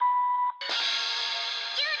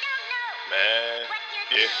Man,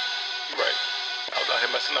 yeah, you're right. I was out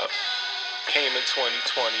here messing up. Came in 2020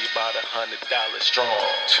 about $100 strong.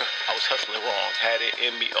 I was hustling wrong, had it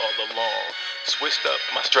in me all along. Switched up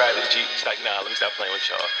my strategy. It's like, nah, let me stop playing with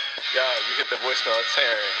y'all. Yo, you hit the voicemail,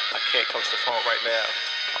 Taryn. I can't come to the phone right now.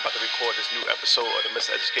 I'm about to record this new episode of the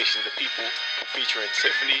Miseducation of the People featuring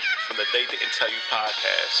Tiffany from the They Didn't Tell You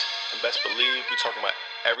podcast. And best believe we're talking about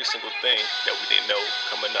every single thing that we didn't know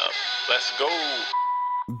coming up. Let's go.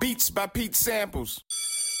 Beats by Pete Samples.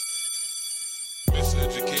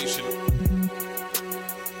 Miseducation.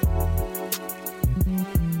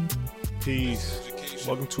 Peace.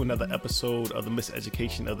 Welcome to another episode of the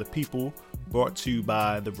Miseducation of the People, brought to you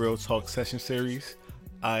by the Real Talk Session Series.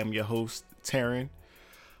 I am your host, Taryn.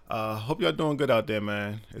 Hope y'all doing good out there,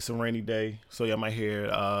 man. It's a rainy day, so y'all might hear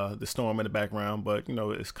the storm in the background, but, you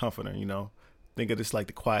know, it's comforting, you know. Think of this like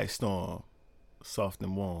the quiet storm, soft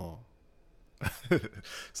and warm.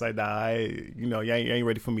 It's like, nah, you ain't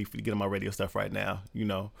ready for me to get on my radio stuff right now, you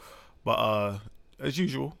know. But as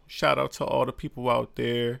usual, shout out to all the people out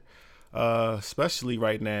there, especially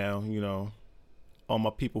right now, you know, all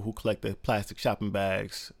my people who collect the plastic shopping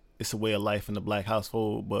bags. It's a way of life in the black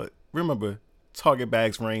household, but remember, Target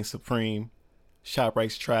bags reign supreme.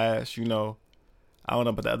 ShopRite's trash, you know. I don't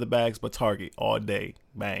know about the other bags, but Target all day,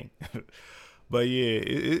 bang. But yeah,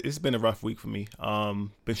 it's been a rough week for me.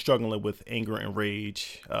 Been struggling with anger and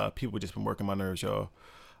rage. People just been working my nerves, y'all.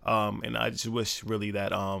 And I just wish really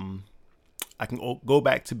that I can go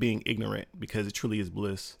back to being ignorant, because it truly is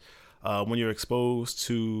bliss. When you're exposed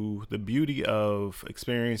to the beauty of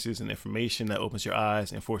experiences and information that opens your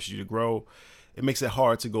eyes and forces you to grow, it makes it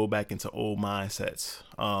hard to go back into old mindsets.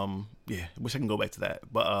 Yeah, I wish I can go back to that.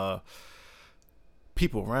 But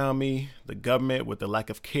people around me, the government with the lack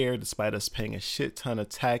of care, despite us paying a shit ton of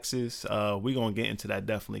taxes, we're going to get into that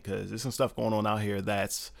definitely, because there's some stuff going on out here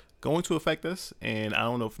that's going to affect us. And I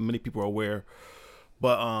don't know if many people are aware,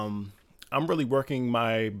 but I'm really working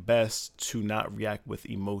my best to not react with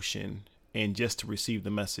emotion and just to receive the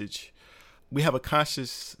message. We have a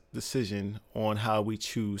conscious decision on how we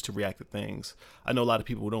choose to react to things. I know a lot of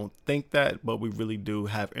people don't think that, but we really do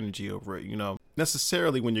have energy over it, you know.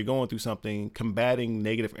 Necessarily, when you're going through something, combating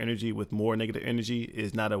negative energy with more negative energy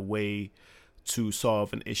is not a way to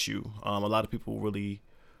solve an issue. A lot of people really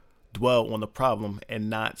dwell on the problem and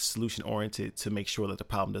not solution oriented to make sure that the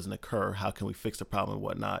problem doesn't occur. How can we fix the problem and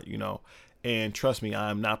whatnot, you know? And trust me,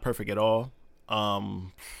 I'm not perfect at all.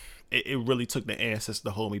 It really took the ancestors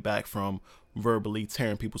to hold me back from verbally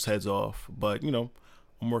tearing people's heads off. But, you know,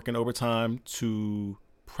 I'm working overtime to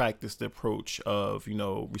practice the approach of, you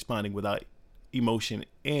know, responding without emotion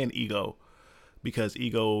and ego, because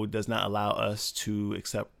ego does not allow us to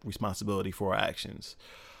accept responsibility for our actions.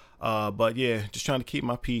 But yeah, just trying to keep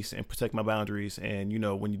my peace and protect my boundaries. And, you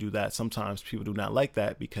know, when you do that, sometimes people do not like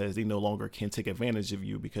that, because they no longer can take advantage of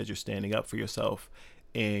you, because you're standing up for yourself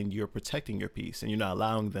and you're protecting your peace, and you're not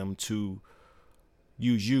allowing them to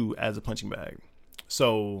use you as a punching bag.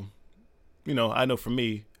 So, you know, I know for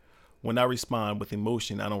me, when I respond with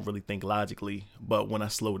emotion, I don't really think logically, but when I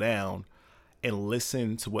slow down and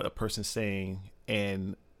listen to what a person's saying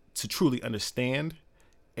and to truly understand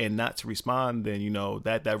and not to respond, then, you know,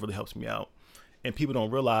 that really helps me out. And people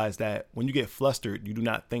don't realize that when you get flustered, you do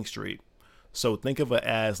not think straight. So think of it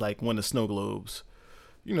as like one of the snow globes,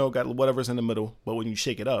 you know, got whatever's in the middle, but when you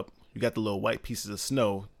shake it up, you got the little white pieces of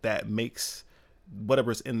snow that makes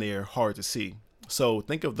whatever's in there hard to see. So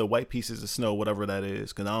think of the white pieces of snow, whatever that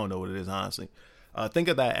is, because I don't know what it is, honestly. Think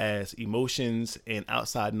of that as emotions and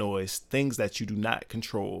outside noise, things that you do not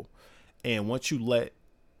control. And once you let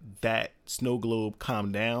that snow globe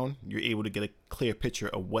calm down, you're able to get a clear picture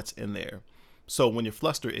of what's in there. So when you're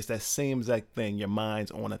flustered, it's that same exact thing. Your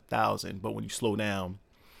mind's on 1,000, but when you slow down,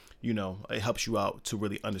 you know, it helps you out to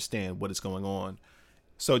really understand what is going on.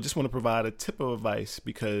 So just want to provide a tip of advice,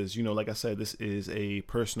 because, you know, like I said, this is a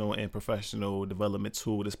personal and professional development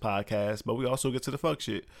tool, this podcast, but we also get to the fuck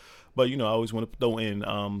shit. But, you know, I always want to throw in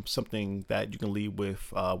something that you can leave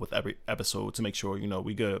with every episode to make sure, you know,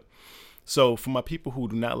 we good. So for my people who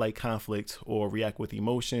do not like conflict or react with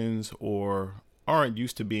emotions or aren't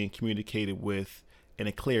used to being communicated with in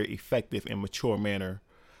a clear, effective, and mature manner,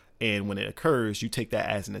 and when it occurs, you take that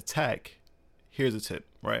as an attack, here's a tip,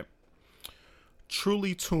 right?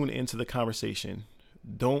 Truly tune into the conversation.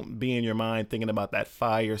 Don't be in your mind thinking about that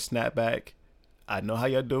fire snapback. I know how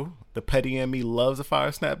y'all do. The petty in me loves a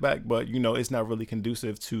fire snapback, but, you know, it's not really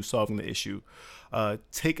conducive to solving the issue.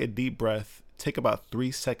 Take a deep breath. Take about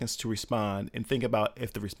 3 seconds to respond, and think about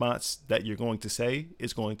if the response that you're going to say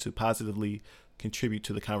is going to positively contribute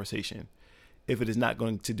to the conversation. If it is not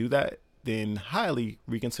going to do that, then highly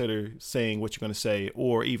reconsider saying what you're going to say,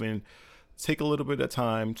 or even take a little bit of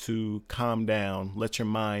time to calm down, let your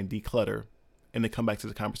mind declutter, and then come back to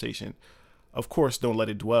the conversation. Of course, don't let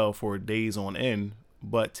it dwell for days on end,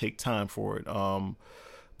 but take time for it,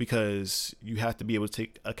 because you have to be able to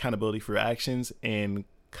take accountability for your actions. And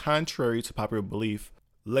contrary to popular belief,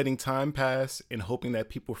 letting time pass and hoping that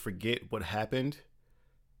people forget what happened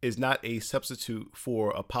is not a substitute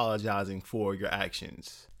for apologizing for your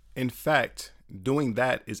actions. In fact, doing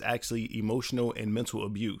that is actually emotional and mental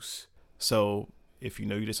abuse. So if you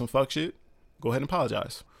know you did some fuck shit, go ahead and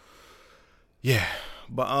apologize. Yeah,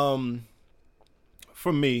 but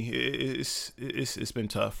for me, it's been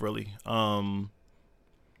tough, really.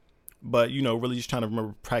 But really just trying to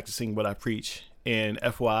remember practicing what I preach. And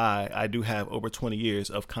FYI, I do have over 20 years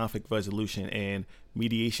of conflict resolution and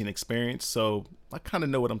mediation experience, so I kind of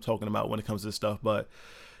know what I'm talking about when it comes to this stuff. But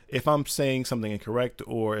if I'm saying something incorrect,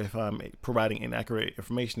 or if I'm providing inaccurate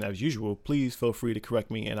information as usual, please feel free to correct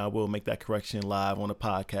me, and I will make that correction live on the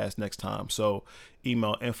podcast next time. So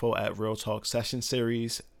email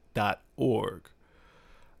info@realtalksessionseries.org.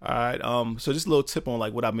 All right. So just a little tip on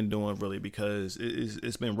like what I've been doing, really, because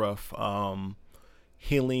it's been rough.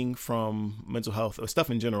 Healing from mental health or stuff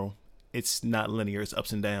in general, it's not linear. It's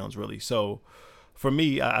ups and downs, really. So for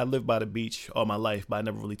me, I lived by the beach all my life, but I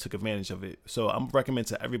never really took advantage of it. So I'm recommend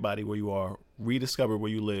to everybody where you are, rediscover where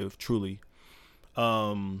you live truly.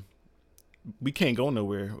 We can't go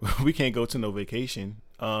nowhere. We can't go to no vacation.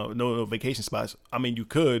 No vacation spots. I mean, you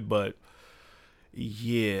could, but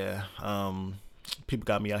yeah. People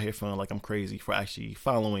got me out here feeling like I'm crazy for actually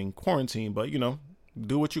following quarantine, but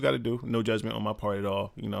do what you got to do. No judgment on my part at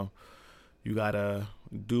all. You got to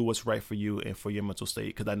do what's right for you and for your mental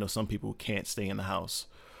state, because I know some people can't stay in the house.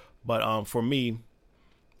 But for me,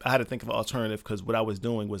 I had to think of an alternative, because what I was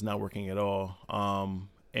doing was not working at all.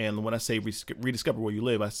 And when I say rediscover where you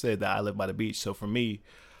live, I said that I live by the beach. So for me,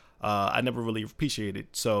 I never really appreciated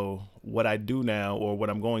it. So what I do now, or what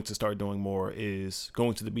I'm going to start doing more, is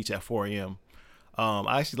going to the beach at 4 a.m.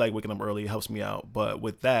 I actually like waking up early. It helps me out. But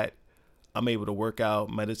with that, I'm able to work out,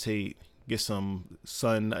 meditate, get some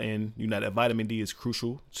sun in. That vitamin D is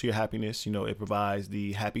crucial to your happiness. It provides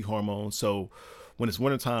the happy hormone. So when it's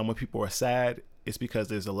wintertime, when people are sad, it's because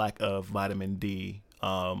there's a lack of vitamin D.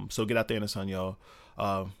 So get out there in the sun, y'all.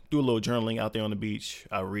 Do a little journaling out there on the beach.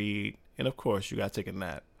 I read. And of course, you got to take a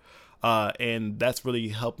nap. And that's really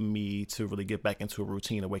helping me to really get back into a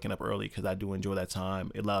routine of waking up early, because I do enjoy that time.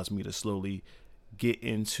 It allows me to slowly get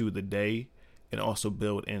into the day, and also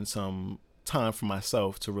build in some time for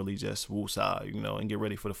myself to really just woosah, and get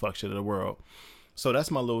ready for the fuck shit of the world. So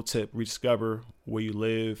that's my little tip. Rediscover where you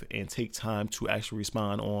live and take time to actually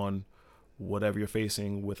respond on whatever you're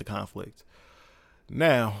facing with a conflict.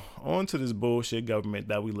 Now, on to this bullshit government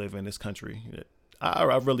that we live in this country. I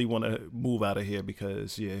really want to move out of here,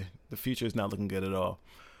 because, the future is not looking good at all.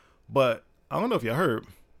 But I don't know if you heard,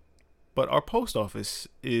 but our post office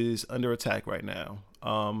is under attack right now.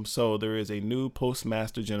 So there is a new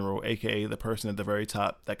postmaster general, aka the person at the very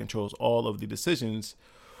top that controls all of the decisions,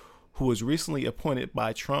 who was recently appointed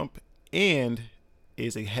by Trump and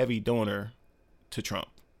is a heavy donor to Trump.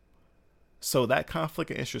 So that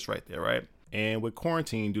conflict of interest right there, right? And with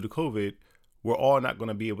quarantine due to COVID, we're all not going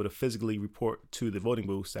to be able to physically report to the voting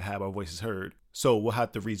booths to have our voices heard. So we'll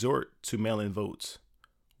have to resort to mail-in votes.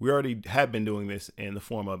 We already have been doing this in the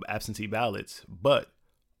form of absentee ballots, but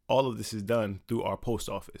all of this is done through our post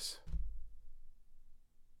office.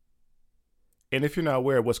 And if you're not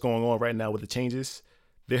aware of what's going on right now with the changes,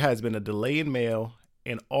 there has been a delay in mail,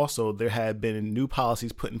 and also there have been new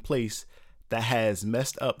policies put in place that has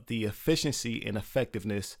messed up the efficiency and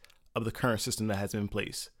effectiveness of the current system that has been in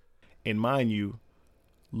place. And mind you,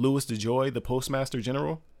 Louis DeJoy, the Postmaster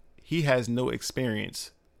General, he has no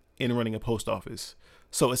experience in running a post office.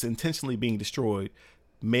 So it's intentionally being destroyed.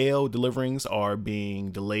 Mail deliverings are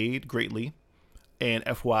being delayed greatly. And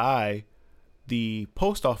FYI, the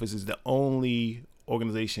post office is the only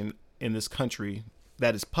organization in this country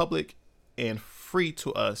that is public and free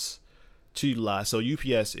to us to utilize. So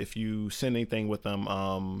UPS, if you send anything with them,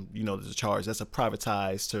 there's a charge. That's a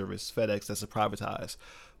privatized service. FedEx, that's a privatized.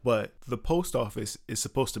 But the post office is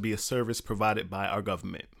supposed to be a service provided by our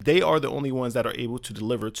government. They are the only ones that are able to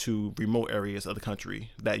deliver to remote areas of the country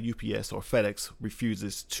that UPS or FedEx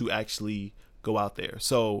refuses to actually go out there.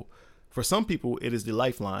 So for some people, it is the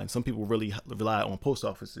lifeline. Some people really rely on post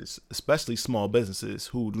offices, especially small businesses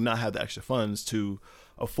who do not have the extra funds to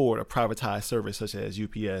afford a privatized service such as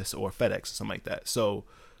UPS or FedEx or something like that. So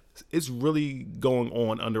it's really going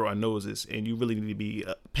on under our noses, and you really need to be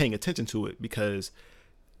paying attention to it, because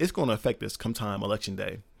it's going to affect us come time election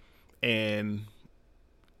day. And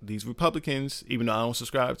these Republicans, even though I don't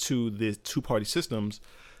subscribe to the two-party systems,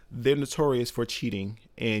 they're notorious for cheating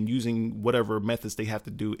and using whatever methods they have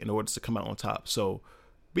to do in order to come out on top. So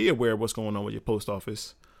be aware of what's going on with your post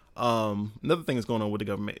office. Another thing that's going on with the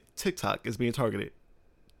government, TikTok is being targeted.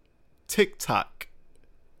 TikTok,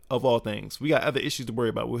 of all things. We got other issues to worry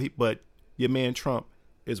about, but your man Trump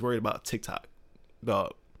is worried about TikTok.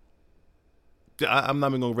 Dog. I'm not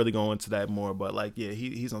even going to really go into that more, but like, yeah,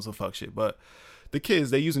 he's on some fuck shit. But the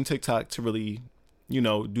kids, they're using TikTok to really,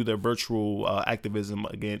 do their virtual activism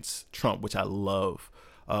against Trump, which I love.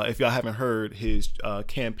 If y'all haven't heard his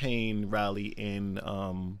campaign rally in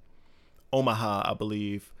Omaha, I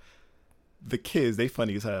believe, the kids, they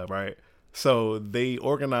funny as hell, right? So they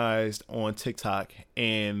organized on TikTok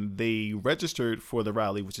and they registered for the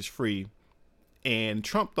rally, which is free. And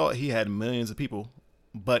Trump thought he had millions of people,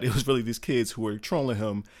 but it was really these kids who were trolling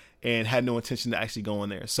him and had no intention to actually go in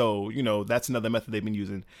there. So, that's another method they've been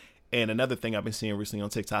using. And another thing I've been seeing recently on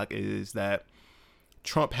TikTok is that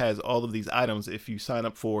Trump has all of these items. If you sign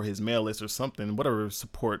up for his mail list or something, whatever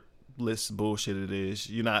support list bullshit it is,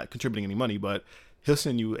 you're not contributing any money, but he'll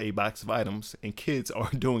send you a box of items, and kids are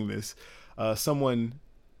doing this. Someone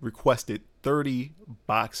requested 30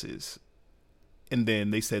 boxes, and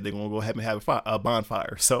then they said they're going to go ahead and have a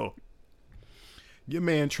bonfire. So your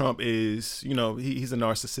man Trump is, he's a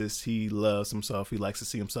narcissist. He loves himself. He likes to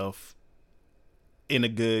see himself in a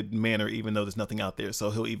good manner, even though there's nothing out there. So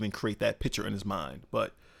he'll even create that picture in his mind.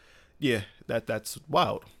 But yeah, that's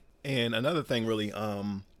wild. And another thing really,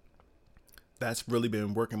 that's really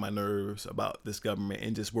been working my nerves about this government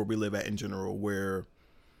and just where we live at in general, where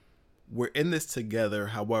we're in this together.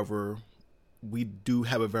 However, we do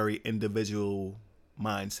have a very individual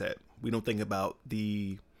mindset. We don't think about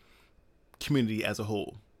the community as a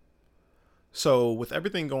whole. So with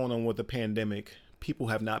everything going on with the pandemic, people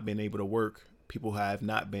have not been able to work. People have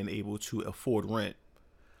not been able to afford rent.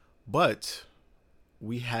 But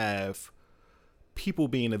we have people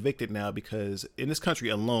being evicted now because in this country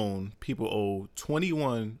alone, people owe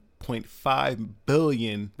 $21.5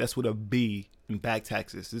 billion. That's with a B in back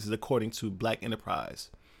taxes. This is according to Black Enterprise.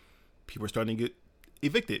 People are starting to get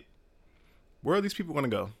evicted. Where are these people going to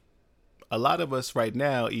go? A lot of us right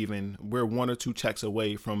now, even, we're 1 or 2 checks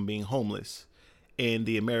away from being homeless. And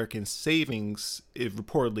the American savings is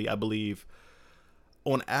reportedly, I believe,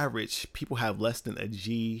 on average, people have less than a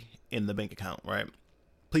G in the bank account, right?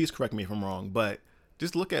 Please correct me if I'm wrong, but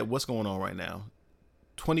just look at what's going on right now.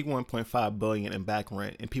 $21.5 billion in back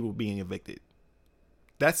rent and people being evicted.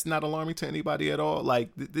 That's not alarming to anybody at all. Like,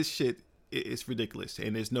 this shit is ridiculous.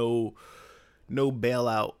 And there's no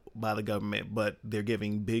bailout by the government, but they're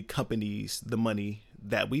giving big companies the money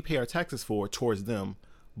that we pay our taxes for towards them.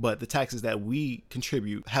 But the taxes that we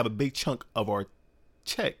contribute have a big chunk of our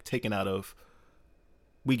check taken out of.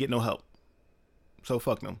 We get no help. So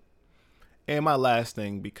fuck them. And my last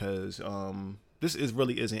thing, because this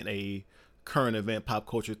really isn't a current event pop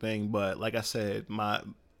culture thing, but like I said, my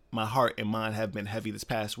heart and mind have been heavy this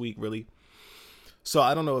past week, really. So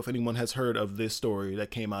I don't know if anyone has heard of this story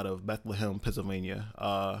that came out of Bethlehem, Pennsylvania.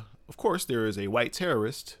 Of course, there is a white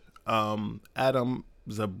terrorist, Adam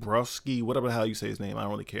Zabrowski, whatever the hell you say his name, I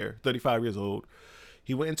don't really care, 35 years old.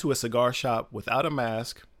 He went into a cigar shop without a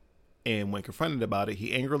mask, and when confronted about it,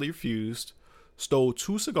 he angrily refused, stole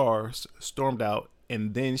 2 cigars, stormed out,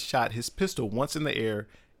 and then shot his pistol once in the air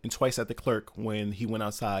and twice at the clerk when he went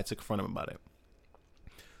outside to confront him about it.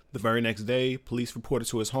 The very next day, police reported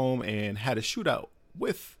to his home and had a shootout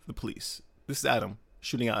with the police. This is Adam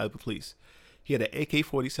shooting out at the police. He had an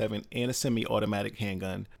AK-47 and a semi-automatic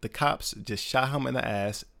handgun. The cops just shot him in the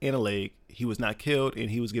ass and a leg. He was not killed, and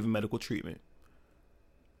he was given medical treatment.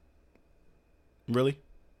 Really?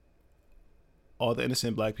 All the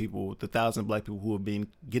innocent black people, the 1,000 black people who are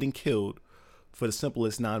getting killed for the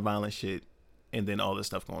simplest nonviolent shit, and then all this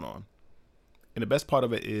stuff going on. And the best part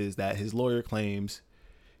of it is that his lawyer claims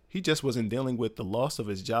he just wasn't dealing with the loss of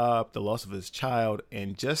his job, the loss of his child,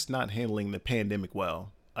 and just not handling the pandemic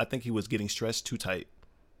well. I think he was getting stressed too tight.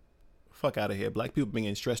 Fuck out of here. Black people been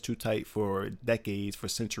getting stressed too tight for decades, for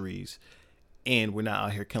centuries, and we're not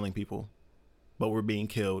out here killing people, but we're being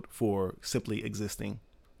killed for simply existing,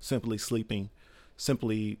 simply sleeping,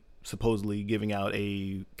 simply supposedly giving out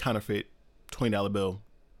a counterfeit $20 bill,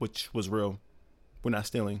 which was real. We're not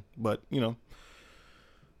stealing, but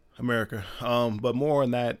America. But more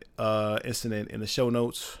on that incident in the show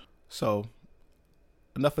notes. So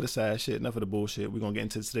enough of the sad shit, enough of the bullshit. We're gonna get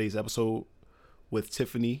into today's episode with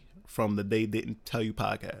Tiffany from the They Didn't Tell You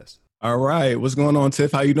podcast. All right, what's going on,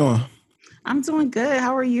 Tiff? How you doing? I'm doing good.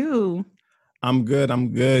 How are you? I'm good.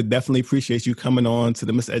 I'm good. Definitely appreciate you coming on to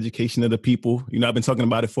the Miseducation of the People. You know, I've been talking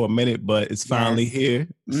about it for a minute, but it's finally here.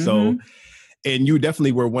 So, and you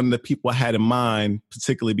definitely were one of the people I had in mind,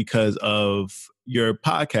 particularly because of your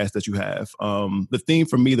podcast that you have. The theme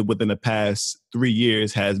for me that within the past 3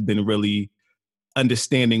 years has been really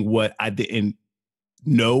understanding what I didn't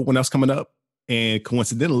know when I was coming up. And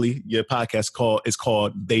coincidentally, your podcast is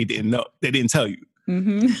called They Didn't Know. They Didn't Tell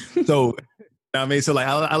You. So, I mean, so like,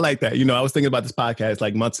 I like that. You know, I was thinking about this podcast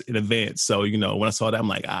like months in advance. So, you know, when I saw that, I'm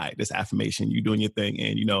like, all right, this affirmation, you doing your thing.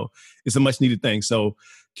 And, you know, it's a much needed thing. So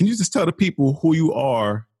can you just tell the people who you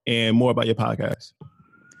are and more about your podcast?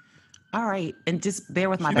 All right. And just bear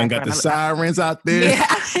with my background. Got the sirens out there.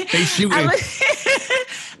 Yeah. They shooting.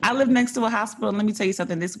 I live next to a hospital. And let me tell you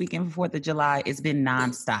something. This weekend for 4th of July, it's been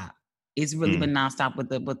nonstop. It's really been nonstop with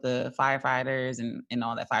the firefighters and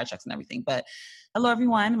all that, fire trucks and everything. But hello,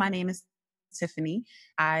 everyone. My name is Tiffany.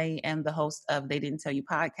 I am the host of They Didn't Tell You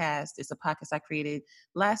podcast. It's a podcast I created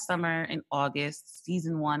last summer in August.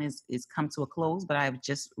 Season 1 is come to a close, but I've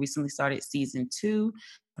just recently started season 2.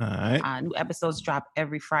 All right. New episodes drop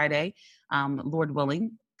every Friday, Lord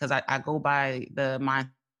willing, because I go by the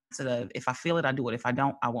mindset of if I feel it, I do it. If I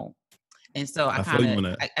don't, I won't. And so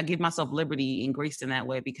I give myself liberty and grace in that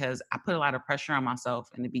way because I put a lot of pressure on myself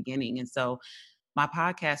in the beginning. And so my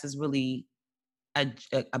podcast is really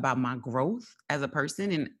about my growth as a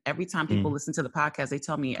person. And every time people listen to the podcast, they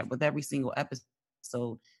tell me with every single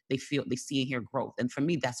episode, they see and hear growth. And for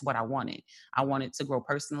me, that's what I wanted. I wanted to grow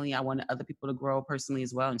personally. I wanted other people to grow personally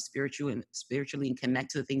as well and spiritually and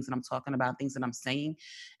connect to the things that I'm talking about, things that I'm saying.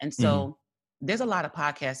 And so there's a lot of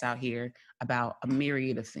podcasts out here about a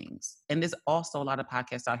myriad of things. And there's also a lot of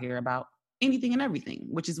podcasts out here about anything and everything,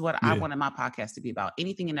 which is what I wanted my podcast to be about,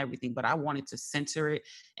 anything and everything. But I wanted to center it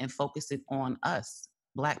and focus it on us,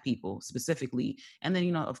 Black people specifically. And then,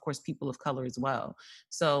 you know, of course, people of color as well.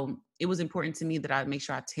 So it was important to me that I make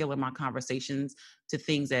sure I tailor my conversations to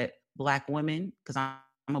things that Black women, because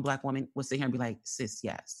I'm a Black woman, would sit here and be like, sis,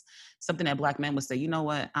 yes. Something that Black men would say, you know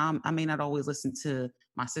what, I may not always listen to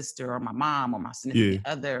my sister or my mom or my significant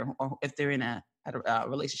other, or if they're in a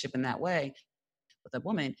relationship in that way with a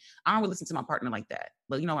woman, I don't really listen to my partner like that.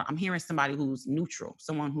 But you know what, I'm hearing somebody who's neutral,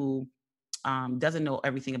 someone who doesn't know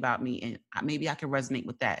everything about me, and maybe I can resonate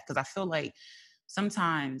with that. Because I feel like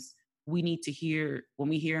sometimes we need to hear, when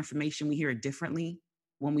we hear information, we hear it differently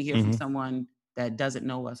when we hear from someone that doesn't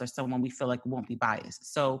know us or someone we feel like won't be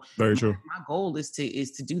biased. So very true. My goal is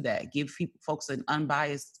to do that, give folks an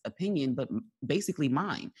unbiased opinion, but basically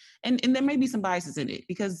mine. And there may be some biases in it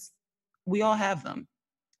because we all have them.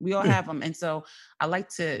 We all have them. And so I like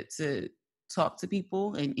to talk to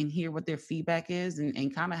people and hear what their feedback is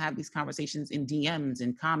and kind of have these conversations in DMs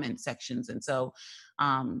and comment sections. And so,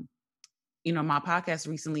 you know, my podcast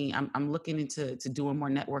recently, I'm looking into doing more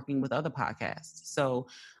networking with other podcasts. So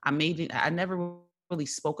I never really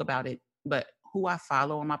spoke about it, but who I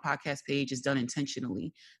follow on my podcast page is done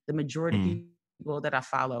intentionally. The majority of people that I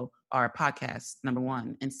follow are podcasts, number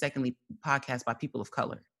one, and secondly, podcasts by people of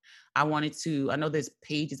color. I know there's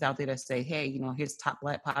pages out there that say, hey, you know, here's Top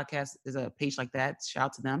Black Podcast. There's a page like that. Shout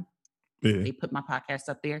out to them. They put my podcast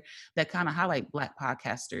up there that kind of highlight Black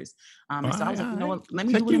podcasters. And so I was like, you know what, let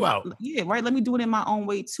me do it. Let me do it in my own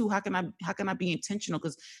way too. How can I be intentional?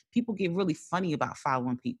 Because people get really funny about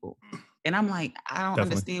following people. And I'm like, I don't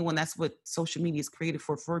understand when that's what social media is created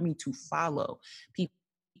for me to follow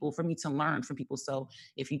people, for me to learn from people. So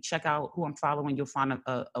if you check out who I'm following, you'll find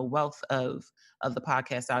a wealth of the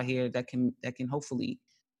podcasts out here that can hopefully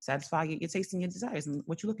satisfy your taste and your desires and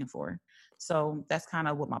what you're looking for. So that's kind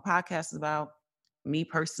of what my podcast is about. Me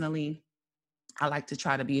personally, I like to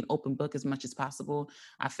try to be an open book as much as possible.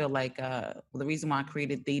 I feel like the reason why I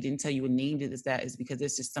created They Didn't Tell You and named it is because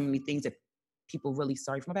there's just so many things that people really,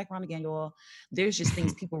 sorry for my background again, y'all. There's just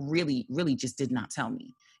things people really, really just did not tell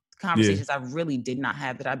me. Conversations I really did not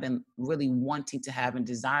have that I've been really wanting to have and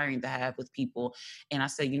desiring to have with people. And I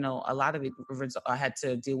said, you know, a lot of it I had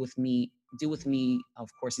to deal with me. Of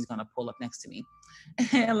course, he's going to pull up next to me.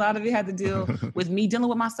 A lot of it had to deal with me dealing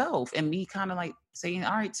with myself and me kind of like saying,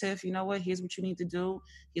 all right, Tiff, you know what? Here's what you need to do.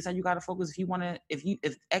 Here's how you got to focus. If you want to,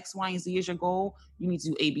 if X, Y, and Z is your goal, you need to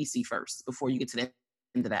do A, B, C first before you get to the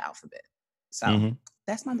end of the alphabet. So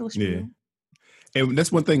that's my little spiel. Yeah. And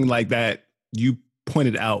that's one thing like that you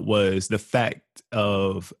pointed out was the fact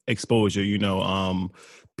of exposure. You know,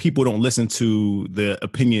 people don't listen to the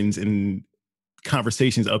opinions and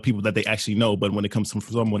conversations of people that they actually know, but when it comes from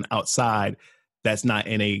someone outside that's not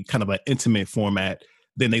in a kind of an intimate format,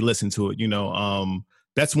 then they listen to it. You know,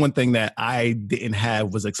 that's one thing that I didn't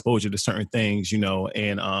have was exposure to certain things, you know,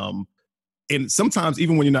 and and sometimes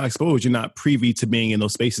even when you're not exposed, you're not privy to being in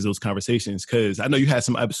those spaces, those conversations. Cause I know you had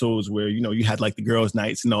some episodes where, you had like the girls'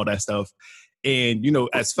 nights and all that stuff. And,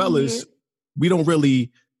 as fellas, we don't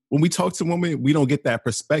really, when we talk to women, we don't get that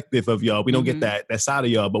perspective of y'all. We don't get that side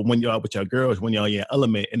of y'all. But when y'all with your girls, when y'all in your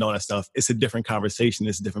element and all that stuff, it's a different conversation.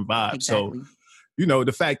 It's a different vibe. Exactly. So,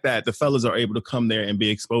 the fact that the fellas are able to come there and be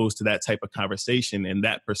exposed to that type of conversation and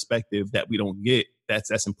that perspective that we don't get,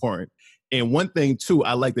 that's important. And one thing too,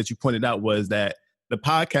 I like that you pointed out was that the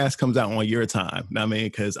podcast comes out on your time. I mean,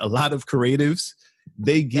 because a lot of creatives,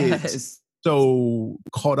 they get so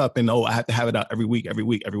caught up in, I have to have it out every week.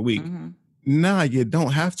 Nah, you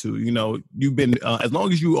don't have to. You've been, as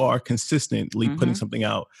long as you are consistently putting something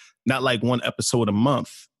out, not like one episode a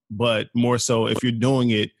month, but more so if you're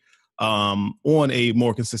doing it on a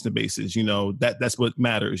more consistent basis, that's what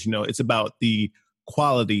matters. It's about the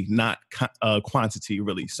quality, not quantity,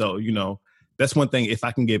 really. So, that's one thing. If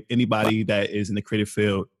I can give anybody that is in the creative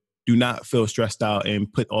field, do not feel stressed out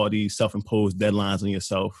and put all these self-imposed deadlines on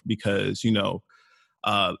yourself because,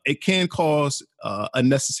 it can cause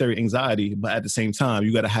unnecessary anxiety, but at the same time,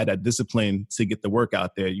 you got to have that discipline to get the work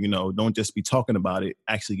out there. Don't just be talking about it,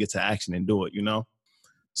 actually get to action and do it,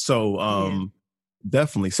 So,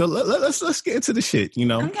 definitely. So let's get into the shit,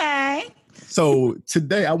 Okay. So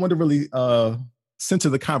today I want to really center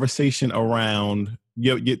the conversation around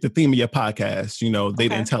the theme of your podcast. They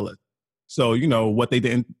didn't tell us. So,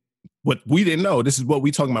 what we didn't know. This is what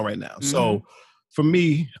we talking about right now. So for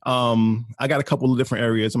me, I got a couple of different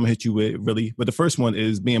areas I'm gonna hit you with really, but the first one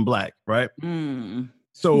is being Black, right?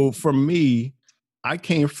 So for me, I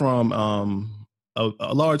came from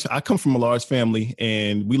I come from a large family,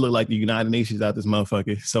 and we look like the United Nations out this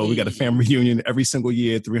motherfucker. So we got a family reunion every single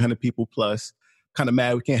year, 300 people plus. Kind of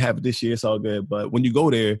mad we can't have it this year. It's all good, but when you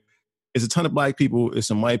go there, it's a ton of Black people, it's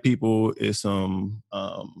some white people, it's some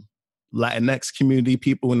Latinx community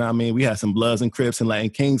people. And I mean, we had some Bloods and Crips and Latin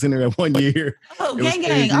Kings in there at one year. Oh,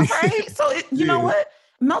 gang. All right. So you know what?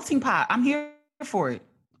 Melting pot. I'm here for it.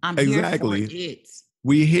 I'm here for it.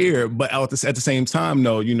 We hear, but at the same time,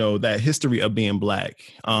 though, that history of being Black,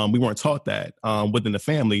 we weren't taught that within the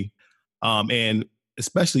family, and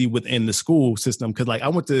especially within the school system. Because, like, I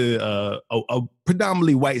went to a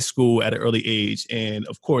predominantly white school at an early age, and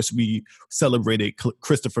of course, we celebrated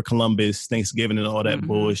Christopher Columbus, Thanksgiving, and all that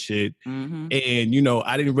bullshit. And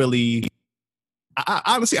I didn't really. I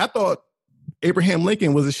honestly, I thought Abraham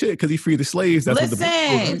Lincoln was a shit because he freed the slaves. That's what the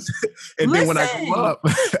book was. And then when I grew up,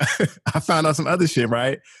 I found out some other shit,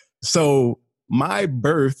 right? So my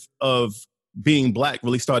birth of being Black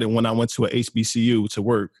really started when I went to a HBCU to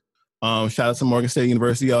work. Shout out to Morgan State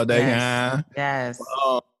University all day. Yes.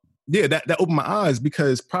 Yeah, that opened my eyes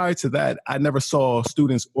because prior to that, I never saw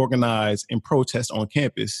students organize and protest on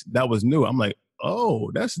campus. That was new. I'm like,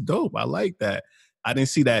 oh, that's dope. I like that. I didn't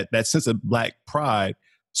see that sense of Black pride.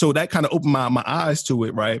 So that kind of opened my eyes to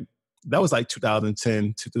it, right? That was like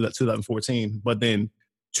 2010 to 2014. But then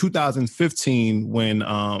 2015, when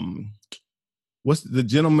what's the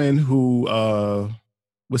gentleman who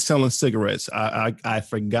was selling cigarettes? I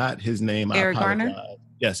forgot his name. Eric Garner?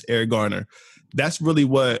 Yes, Eric Garner. That's really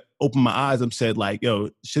what opened my eyes and said, like,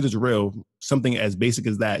 yo, shit is real. Something as basic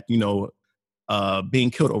as that,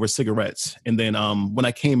 being killed over cigarettes. And then when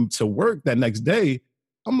I came to work that next day,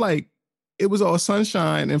 I'm like, it was all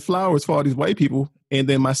sunshine and flowers for all these white people. And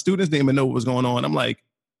then my students didn't even know what was going on. I'm like,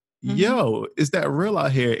 yo, is that real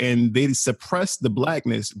out here? And they suppressed the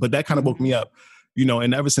Blackness, but that kind of woke me up,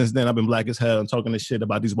 and ever since then I've been Black as hell and talking this shit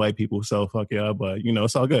about these white people. So fuck yeah, but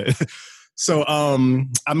it's all good. So I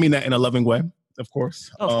mean that in a loving way, of course.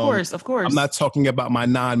 Of course. I'm not talking about my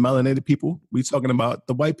non-melanated people. We're talking about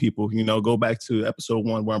the white people. Go back to episode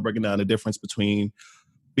 1 where I'm breaking down the difference between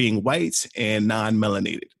being white and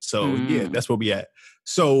non-melanated. So yeah, that's where we at.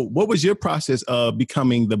 So what was your process of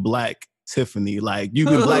becoming the Black Tiffany? Like, you've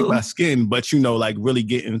been Black by skin, but like really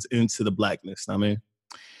getting into the Blackness. I mean,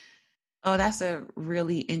 oh, that's a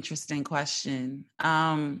really interesting question.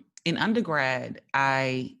 In undergrad,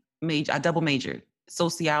 I double majored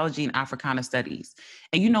sociology and Africana studies.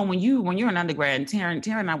 And when you're an undergrad, and Taryn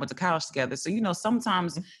and I went to college together, so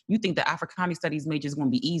sometimes you think the Africana studies major is going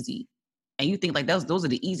to be easy. And you think like those are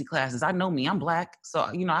the easy classes. I know me, I'm Black. So,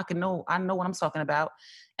 I know what I'm talking about.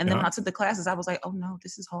 And then when I took the classes, I was like, oh no,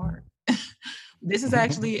 this is hard. This is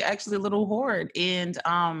actually a little hard. And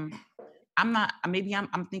I'm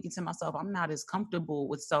thinking to myself, I'm not as comfortable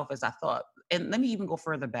with self as I thought. And let me even go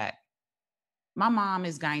further back. My mom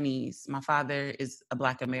is Guyanese. My father is a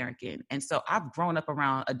Black American. And so I've grown up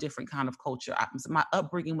around a different kind of culture. My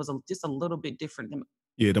upbringing was just a little bit different than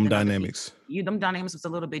them dynamics. Them dynamics was a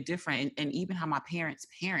little bit different. And even how my parents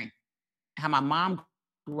parent how my mom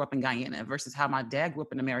grew up in Guyana versus how my dad grew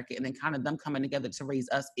up in America, and then kind of them coming together to raise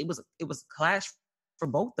us. It was a clash for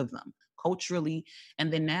both of them culturally.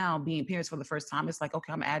 And then now being parents for the first time, it's like,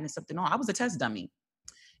 okay, I'm adding something on. I was a test dummy.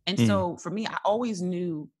 And so for me, I always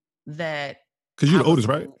knew that. Because you're the oldest,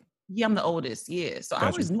 right? Yeah, I'm the oldest. Yeah. So Gotcha. I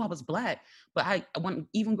always knew I was Black. But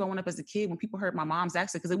even growing up as a kid, when people heard my mom's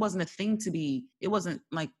accent, because it wasn't a thing it wasn't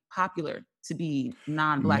like popular to be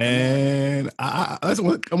non-Black American. Man,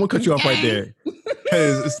 I'm gonna cut you off right there.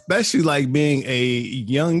 Because especially like being a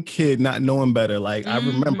young kid, not knowing better. Like I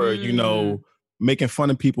remember, making fun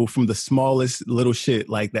of people from the smallest little shit,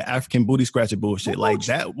 like the African booty scratcher bullshit. Like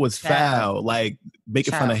that was foul. Like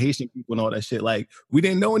making fun of Haitian people and all that shit. Like we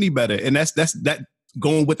didn't know any better. And that's that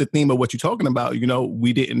going with the theme of what you're talking about.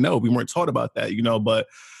 We didn't know. We weren't taught about that, but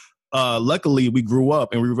luckily we grew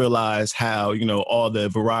up and we realized how, all the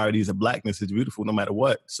varieties of Blackness is beautiful no matter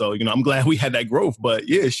what. So, I'm glad we had that growth, but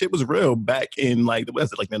yeah, shit was real back in like, what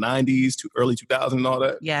is it, like the 90s to early 2000s and all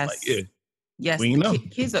that? Yes. Like, yeah. Yes.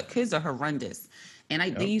 Kids are horrendous.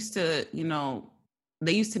 And they used to,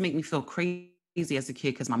 they used to make me feel crazy as a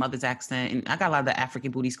kid because my mother's accent, and I got a lot of the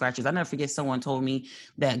African booty scratchers. I never forget someone told me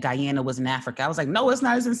that Guyana was in Africa. I was like, no, it's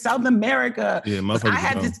not. It's in South America. Yeah,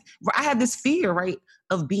 I had this fear, right,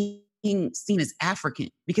 of being seen as African,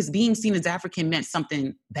 because being seen as African meant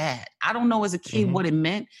something bad. I don't know as a kid what it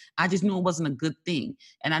meant. I just knew it wasn't a good thing.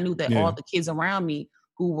 And I knew that all the kids around me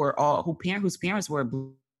whose parents were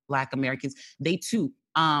Black Americans, they too,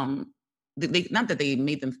 they not that they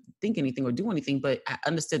made them think anything or do anything, but I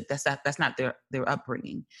understood that's not their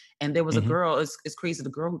upbringing. And there was a girl, it's crazy, the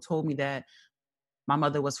girl who told me that my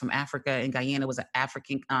mother was from Africa and Guyana was an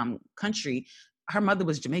African country. Her mother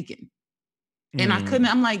was Jamaican. And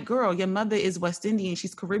I'm like, girl, your mother is West Indian.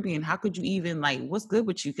 She's Caribbean. How could you even, like, what's good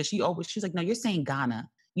with you? Because she's like, no, you're saying Ghana.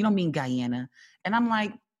 You don't mean Guyana. And I'm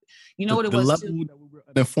like, what it was? The level that we were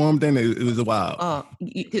informed in, it was wild.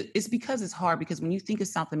 It's because it's hard, because when you think of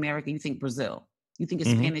South America, you think Brazil. You think of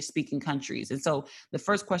Spanish-speaking countries. And so the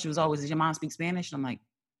first question was always, does your mom speak Spanish? And I'm like,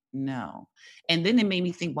 no. And then it made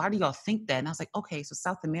me think, why do y'all think that? And I was like, okay, so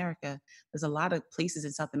South America, there's a lot of places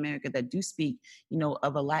in South America that do speak,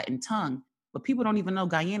 of a Latin tongue. But people don't even know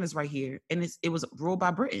Guyana's right here. And it was ruled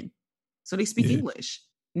by Britain. So they speak English.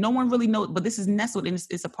 No one really knows, but this is nestled and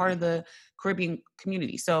it's a part of the Caribbean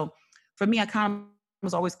community. So for me, I kind of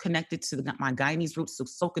was always connected to my Guyanese roots, so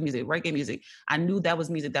soca music, reggae music. I knew that was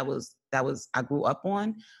music that was I grew up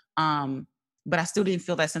on. But I still didn't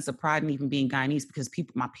feel that sense of pride in even being Guyanese, because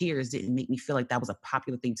my peers didn't make me feel like that was a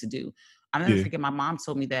popular thing to do. I'll never forget, my mom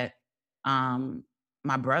told me that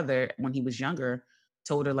my brother, when he was younger,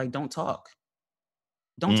 told her, like, don't talk.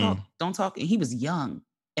 Don't talk. And he was young.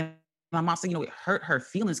 And my mom said, it hurt her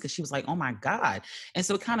feelings, because she was like, oh my God. And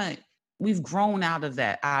so we've grown out of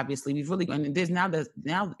that, obviously. We've really, and there's now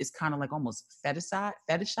it's kind of like almost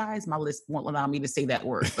fetishized. My list won't allow me to say that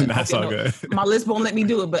word. But that's all good. My list won't let me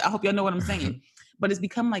do it, but I hope y'all know what I'm saying. But it's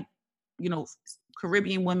become like,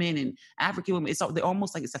 Caribbean women and African women, they're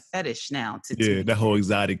almost like it's a fetish now. That whole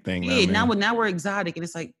exotic thing. Yeah, now we're exotic, and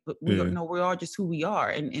it's like, but we are just who we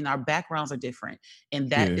are, and our backgrounds are different, and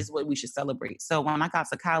that is what we should celebrate. So when I got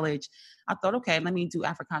to college, I thought, okay, let me do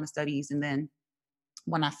Africana studies, and then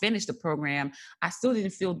when I finished the program, I still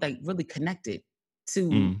didn't feel like really connected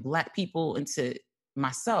to Black people and to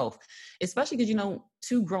myself, especially because,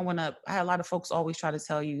 too, growing up, I had a lot of folks always try to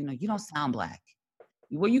tell you, you don't sound Black.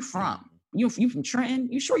 Where you from? You from Trenton?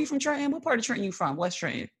 You sure you from Trenton? What part of Trenton you from? West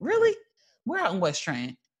Trenton. Really? We're out in West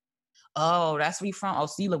Trenton. Oh, that's where you from? Oh,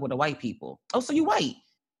 so you live with the white people. Oh, so you white.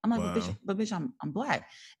 I'm like, wow. but bitch, I'm Black.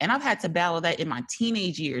 And I've had to battle that in my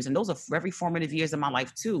teenage years. And those are very formative years in my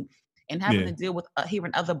life too. And having to deal with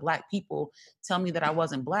hearing other Black people tell me that I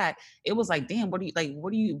wasn't Black, it was like, damn, what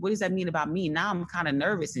does that mean about me? Now I'm kind of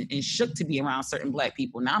nervous and shook to be around certain Black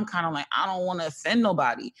people. Now I'm kind of like, I don't want to offend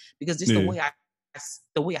nobody, because just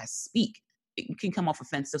the way I speak, it can come off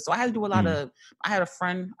offensive. So I had to do a lot of, I had a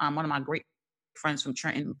friend, one of my great friends from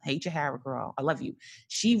Trenton, hey Jahara girl, I love you.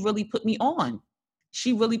 She really put me on.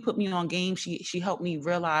 She really put me on game. She helped me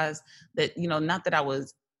realize that, not that I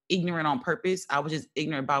was ignorant on purpose. I was just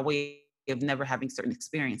ignorant by way of never having certain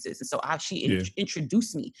experiences. And so she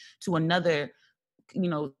introduced me to another,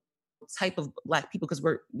 type of Black people, because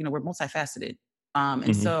we're multifaceted.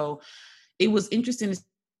 And so it was interesting to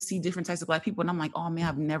see different types of Black people. And I'm like, oh man,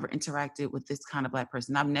 I've never interacted with this kind of Black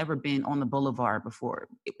person. I've never been on the boulevard before,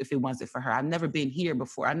 if it wasn't for her. I've never been here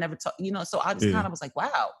before. I never talked, so I just kind of was like,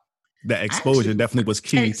 wow. That exposure definitely was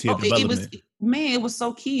key to your development. It was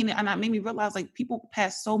so key. And it made me realize, like, people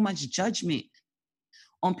pass so much judgment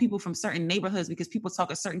on people from certain neighborhoods because people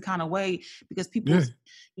talk a certain kind of way, because people's,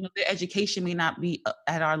 their education may not be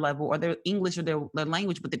at our level, or their English or their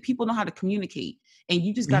language, but the people know how to communicate. And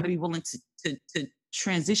you just got to be willing to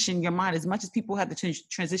transition your mind, as much as people have to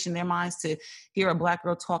transition their minds to hear a Black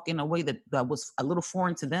girl talk in a way that was a little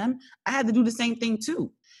foreign to them. I had to do the same thing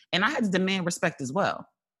too. And I had to demand respect as well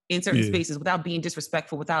in certain spaces, without being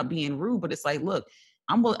disrespectful, without being rude. But it's like, look,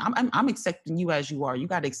 I'm accepting you as you are. You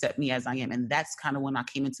got to accept me as I am. And that's kind of when I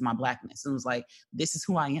came into my Blackness. It was like, this is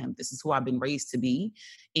who I am. This is who I've been raised to be.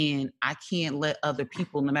 And I can't let other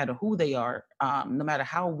people, no matter who they are, no matter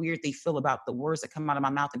how weird they feel about the words that come out of my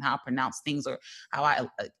mouth and how I pronounce things or how I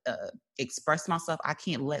express myself, I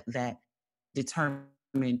can't let that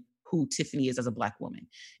determine who Tiffany is as a Black woman.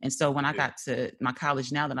 And so when I got to my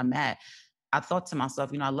college now that I'm at, I thought to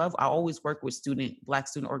myself, I always work with Black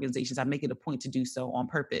student organizations. I make it a point to do so on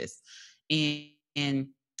purpose. And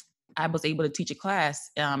I was able to teach a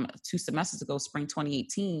class 2 semesters ago, spring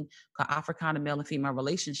 2018, called Africana Male and Female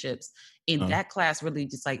Relationships. And that class really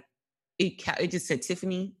just like, it just said,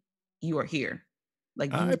 Tiffany, you are here.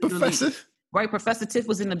 Like, all right, Professor. Right, Professor Tiff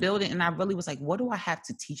was in the building, and I really was like, what do I have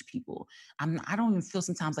to teach people? I don't even feel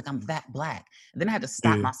sometimes like I'm that Black. And then I had to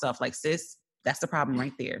stop myself, like, sis, that's the problem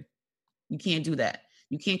right there. You can't do that.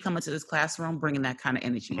 You can't come into this classroom bringing that kind of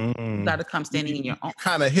energy. You got to come standing in your own.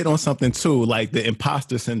 Kind of hit on something too, like the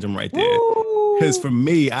imposter syndrome right there. Because for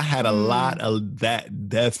me, I had a lot of that,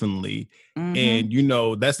 definitely. And,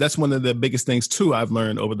 that's one of the biggest things too I've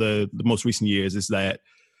learned over the most recent years is that,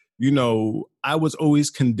 I was always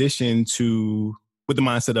conditioned with the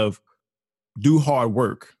mindset of do hard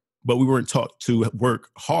work, but we weren't taught to work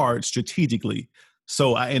hard strategically.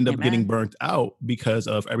 So I end up getting burnt out because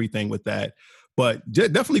of everything with that. But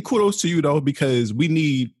definitely kudos to you, though, because we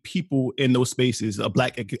need people in those spaces,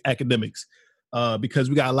 Black academics, because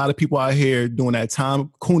we got a lot of people out here doing that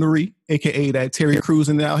time coonery, a.k.a. that Terry Crews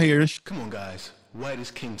and out here. Come on, guys. White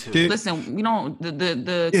is king too. Listen,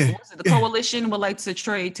 the coalition would like to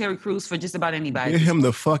trade Terry Crews for just about anybody. Get him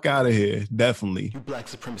the fuck out of here, definitely. You Black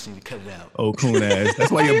supremacy need to cut it out. Oh, coon ass.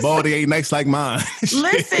 That's why your baldy ain't nice like mine.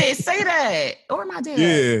 Listen, say that. Or my dad.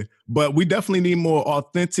 Yeah, but we definitely need more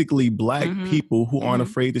authentically Black people who aren't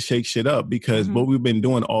afraid to shake shit up, because what we've been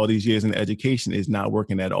doing all these years in education is not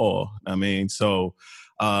working at all. I mean, so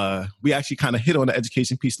we actually kind of hit on the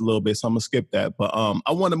education piece a little bit, so I'm gonna skip that. But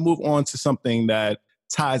I want to move on to something that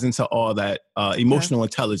ties into all that emotional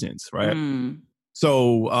intelligence, right?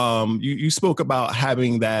 So you spoke about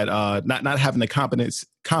having that not having the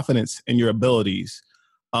confidence in your abilities.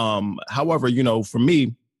 However, for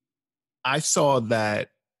me, I saw that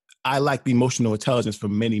I lacked emotional intelligence for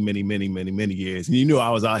many, many, many, many, many years. And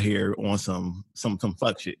I was out here on some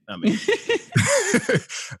fuck shit. I mean,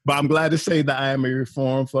 but I'm glad to say that I am a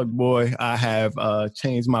reformed fuck boy. I have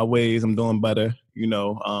changed my ways. I'm doing better.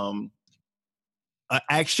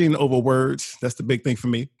 Action over words. That's the big thing for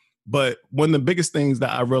me. But one of the biggest things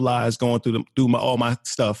that I realized going through all my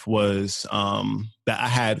stuff was that I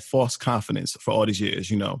had false confidence for all these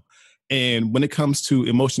years, And when it comes to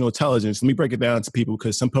emotional intelligence, let me break it down to people,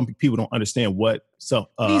 because some people don't understand what. So,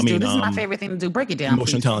 please do. This is my favorite thing to do. Break it down.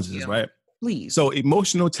 Emotional intelligence is, right? Please. So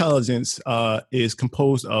emotional intelligence is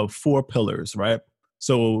composed of 4 pillars, right?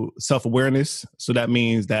 So self-awareness. So that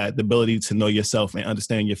means that the ability to know yourself and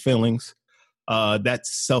understand your feelings.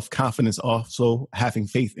 That's self-confidence, also having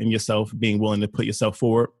faith in yourself, being willing to put yourself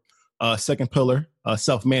forward. Second pillar,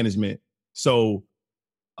 self-management. So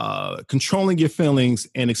controlling your feelings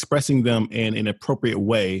and expressing them in an appropriate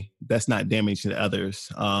way that's not damaging to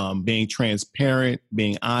others. Being transparent,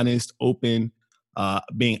 being honest, open,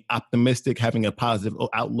 being optimistic, having a positive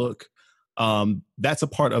outlook. That's a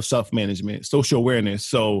part of self-management. Social awareness.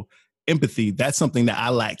 So empathy, that's something that I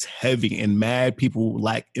lacked heavy, and mad people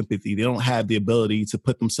lack empathy. They don't have the ability to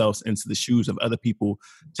put themselves into the shoes of other people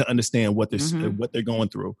to understand what they're going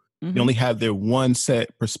through. They only have their one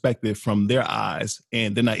set perspective from their eyes,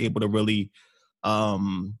 and they're not able to really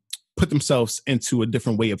put themselves into a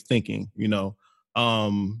different way of thinking,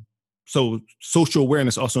 So social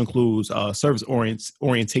awareness also includes service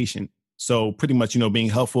orientation. So pretty much, being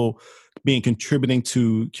helpful, being contributing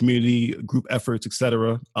to community, group efforts,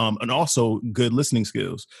 etc., and also good listening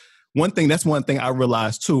skills. One thing I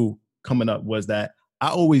realized too coming up was that I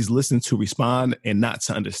always listen to respond and not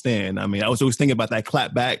to understand. I mean, I was always thinking about that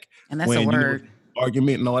clap back, and that's a word,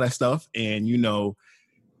 argument and all that stuff. And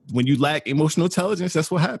when you lack emotional intelligence,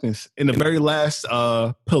 that's what happens. In the very last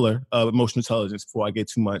pillar of emotional intelligence, before I get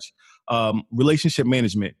too much, relationship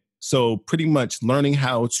management. So pretty much learning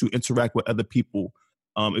how to interact with other people.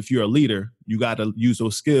 If you're a leader, you got to use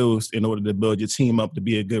those skills in order to build your team up to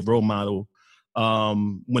be a good role model.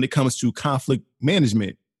 when it comes to conflict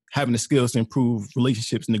management, having the skills to improve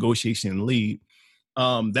relationships, negotiation, and lead.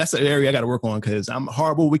 That's an area I got to work on because I'm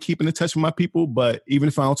horrible with keeping in touch with my people. But even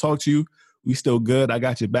if I don't talk to you, we still good. I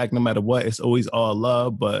got your back no matter what. It's always all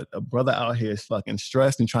love. But a brother out here is fucking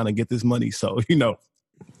stressed and trying to get this money. So,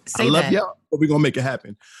 I love y'all, but we're going to make it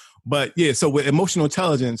happen. But yeah, so with emotional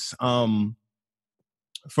intelligence,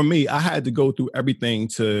 for me, I had to go through everything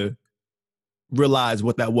to realize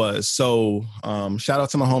what that was. So shout out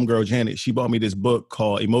to my homegirl, Janet. She bought me this book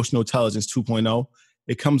called Emotional Intelligence 2.0.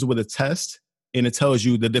 It comes with a test and it tells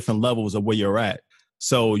you the different levels of where you're at.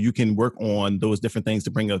 So you can work on those different things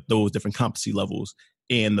to bring up those different competency levels.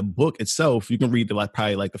 And the book itself, you can read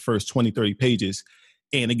probably the first 20, 30 pages,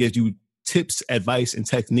 and it gives you tips, advice, and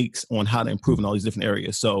techniques on how to improve in all these different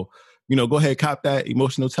areas. So, go ahead, cop that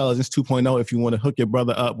Emotional Intelligence 2.0. If you want to hook your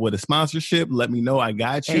brother up with a sponsorship, let me know. I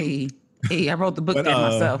got you. Hey, I wrote the book there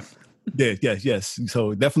myself. Yes.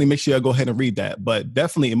 So definitely make sure I go ahead and read that. But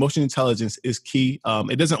definitely emotional intelligence is key.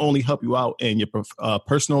 It doesn't only help you out in your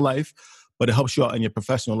personal life, but it helps you out in your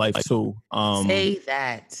professional life too. Say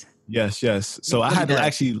that. Yes. So I had to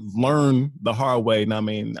actually learn the hard way. And I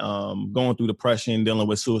mean, going through depression, dealing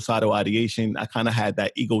with suicidal ideation, I kind of had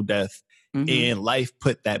that ego death. And life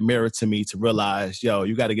put that mirror to me to realize,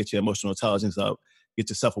 you got to get your emotional intelligence up, get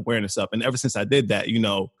your self-awareness up. And ever since I did that,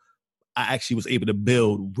 I actually was able to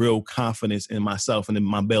build real confidence in myself and in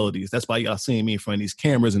my abilities. That's why y'all seeing me in front of these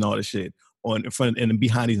cameras and all this shit, in front and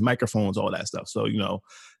behind these microphones, all that stuff. So,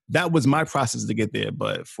 that was my process to get there.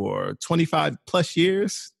 But for 25 plus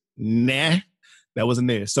years, that wasn't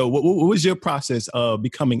there. So what was your process of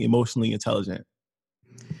becoming emotionally intelligent?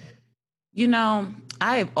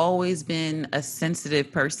 I have always been a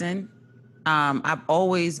sensitive person. I've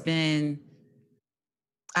always been,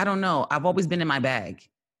 I've always been in my bag.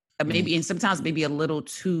 Maybe, and sometimes maybe a little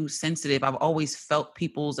too sensitive. I've always felt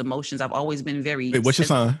people's emotions. I've always been very. Wait, what's your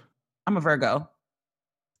sign? I'm a Virgo.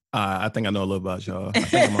 I think I know a little about y'all. I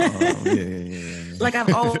think I'm Like I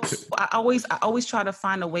always try to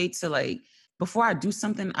find a way to before I do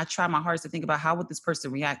something, I try my hardest to think about how would this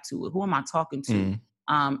person react to it? Who am I talking to?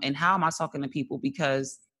 And how am I talking to people?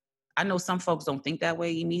 Because I know some folks don't think that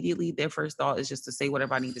way immediately. Their first thought is just to say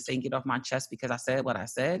whatever I need to say and get off my chest because I said what I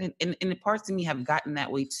said. And the parts of me have gotten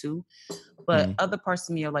that way too. But other parts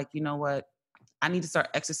of me are like, you know what? I need to start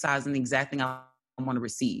exercising the exact thing I want to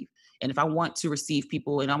receive. And if I want to receive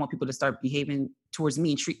people and I want people to start behaving towards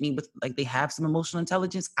me and treat me with like they have some emotional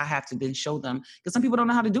intelligence, I have to then show them because some people don't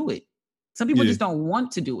know how to do it. Some people just don't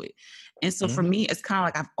want to do it. And so for me, it's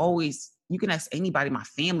kind of like you can ask anybody, my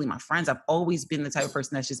family, my friends, I've always been the type of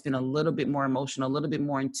person that's just been a little bit more emotional, a little bit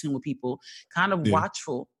more in tune with people, kind of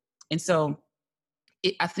watchful. And so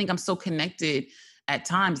I think I'm so connected at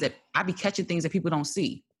times that I be catching things that people don't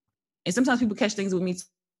see. And sometimes people catch things with me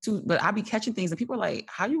too, but I be catching things and people are like,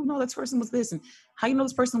 how you know this person was this? And how you know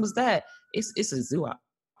this person was that? It's a zoo. I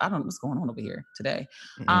don't know what's going on over here today.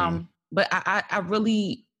 But I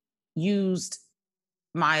really used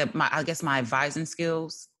my advising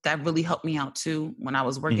skills that really helped me out too. When I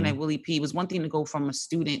was working at Willie P, it was one thing to go from a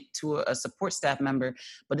student to a support staff member,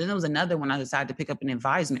 but then there was another when I decided to pick up an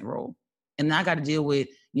advisement role. And then I got to deal with,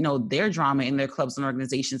 their drama in their clubs and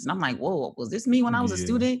organizations. And I'm like, whoa, was this me when I was a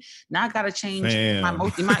student? Now I got to change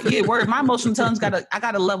my emotional intelligence. I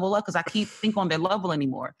got to level up because I can't think on their level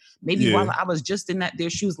anymore. Maybe while I was just in their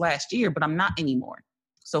shoes last year, but I'm not anymore.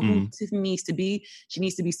 So who Tiffany needs to be? She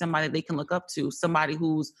needs to be somebody they can look up to, somebody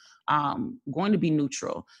who's going to be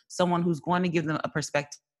neutral, someone who's going to give them a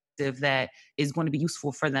perspective that is going to be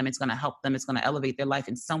useful for them. It's going to help them. It's going to elevate their life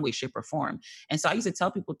in some way, shape, or form. And so I used to tell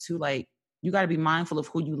people too, like, you got to be mindful of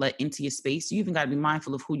who you let into your space. You even got to be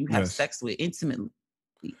mindful of who you have sex with intimately.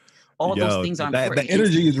 All those things are important. The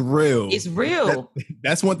energy is real. It's real.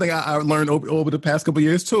 That's one thing I learned over the past couple of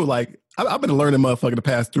years too. Like I've been learning motherfucker the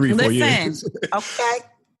past 3-4 years. Okay.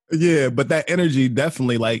 Yeah, but that energy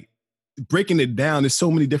definitely, like, breaking it down, there's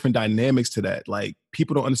so many different dynamics to that. Like,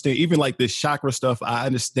 people don't understand, even like this chakra stuff, I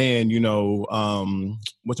understand, even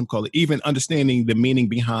understanding the meaning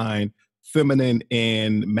behind feminine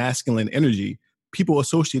and masculine energy. People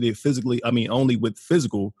associate it only with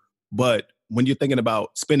physical, but when you're thinking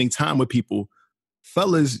about spending time with people,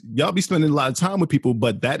 fellas, y'all be spending a lot of time with people,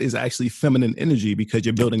 but that is actually feminine energy because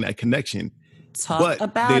you're building that connection. But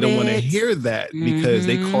they don't want to hear that because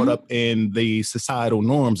they caught up in the societal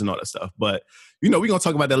norms and all that stuff. But, we're going to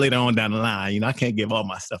talk about that later on down the line. I can't give all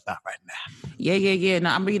my stuff out right now. Yeah. No,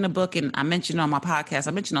 I'm reading a book and I mentioned on my podcast,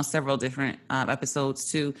 I mentioned on several different episodes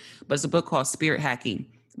too, but it's a book called Spirit Hacking.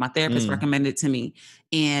 My therapist recommended it to me.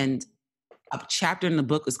 And a chapter in the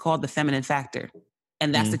book is called The Feminine Factor.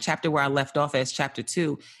 And that's the chapter where I left off as chapter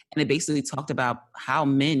 2. And it basically talked about how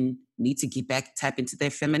men need to get back, tap into their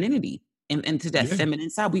femininity and into that feminine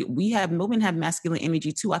side. Women have masculine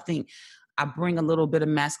energy too. I think I bring a little bit of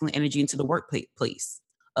masculine energy into the workplace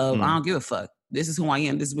of I don't give a fuck. This is who I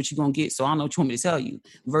am. This is what you're going to get. So I don't know what you want me to tell you,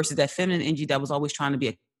 versus that feminine energy that was always trying to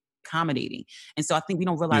be accommodating. And so I think we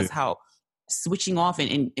don't realize how switching off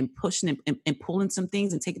and pushing and pulling some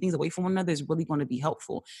things and taking things away from one another is really going to be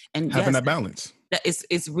helpful. And having that balance. That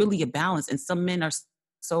it's really a balance. And some men are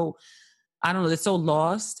so, I don't know, they're so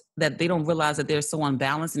lost that they don't realize that they're so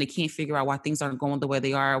unbalanced and they can't figure out why things aren't going the way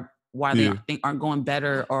they are, why they aren't going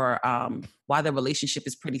better, or why their relationship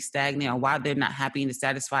is pretty stagnant, or why they're not happy and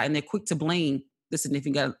dissatisfied. And they're quick to blame the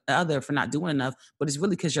significant other for not doing enough, but it's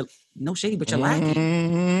really because you're no shade, but you're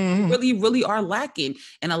lacking. You really are lacking.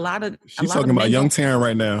 And she's talking about young Taryn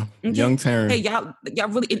right now. Okay. Young Taryn. Hey, y'all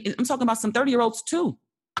really, I'm talking about some 30-year-olds too.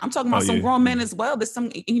 I'm talking about some grown men as well. There's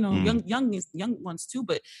some, young ones too.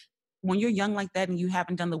 But when you're young like that and you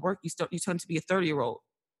haven't done the work, you turn to be a 30-year-old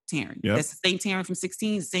Taryn. Yep. That's the same Taryn from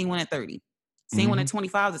 16, the same one at 30. Same one at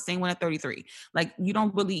 25, the same one at 33. Like, you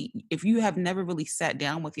don't really, if you have never really sat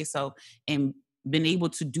down with yourself and been able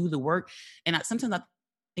to do the work. And sometimes I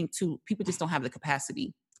think too, people just don't have the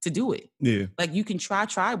capacity to do it. Yeah. Like, you can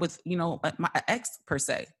try with, my ex per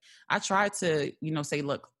se. I tried to, say,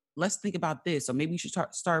 look, let's think about this. Or maybe you should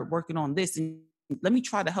start working on this. And let me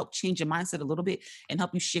try to help change your mindset a little bit and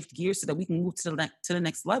help you shift gears so that we can move to the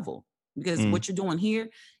next level. Because what you're doing here,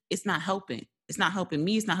 it's not helping. It's not helping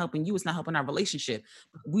me. It's not helping you. It's not helping our relationship.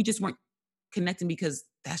 We just weren't connecting because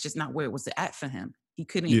that's just not where it was at for him. He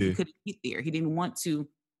couldn't get there. He didn't want to.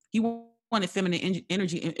 He wanted feminine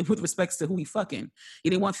energy with respects to who he fucking. He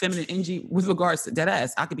didn't want feminine energy with regards to that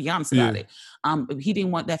ass. I could be honest about it. He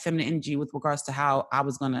didn't want that feminine energy with regards to how I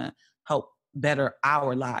was going to help better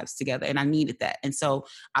our lives together. And I needed that. And so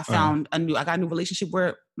I found I got a new relationship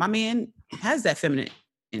where my man has that feminine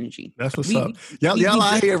energy. That's what's up. Y'all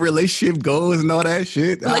out here relationship goals and all that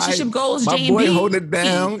shit. Relationship goals, my J&B. boy holding it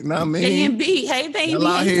down. You know what I mean? J&B. Hey, baby. Y'all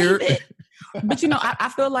out here. But I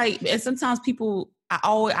feel like, and sometimes people,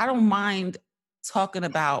 I don't mind talking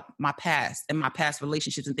about my past and my past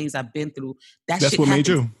relationships and things I've been through. That's what made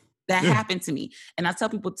you. That happened to me. And I tell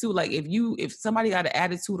people too, like, if somebody got an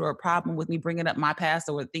attitude or a problem with me bringing up my past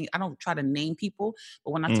or a thing, I don't try to name people.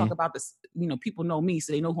 But when I talk about this, people know me,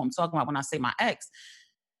 so they know who I'm talking about when I say my ex.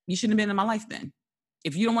 You shouldn't have been in my life then.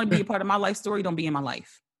 If you don't want to be a part of my life story, don't be in my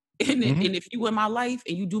life. And if you in my life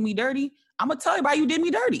and you do me dirty, I'm going to tell everybody you did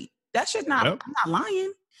me dirty. That shit's not, I'm not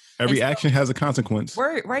lying. Every action has a consequence.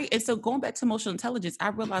 Right. And so going back to emotional intelligence, I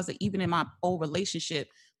realized that even in my old relationship,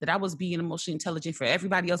 that I was being emotionally intelligent for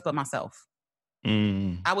everybody else but myself.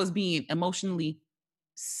 I was being emotionally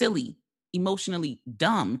silly, emotionally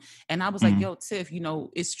dumb. And I was like, yo, Tiff,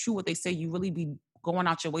 it's true what they say. You really be going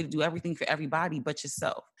out your way to do everything for everybody but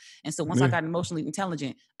yourself. And so once I got emotionally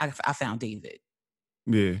intelligent, I found David.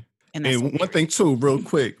 Yeah. And one thing too, real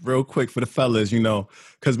quick for the fellas,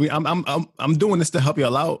 because I'm doing this to help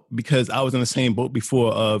y'all out because I was in the same boat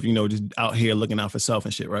before of, just out here looking out for self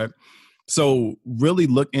and shit, right? So really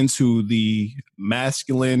look into the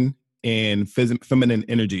masculine and feminine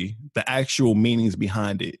energy, the actual meanings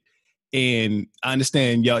behind it. And I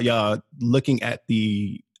understand y'all looking at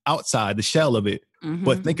the outside, the shell of it,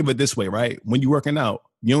 but think of it this way, right? When you're working out,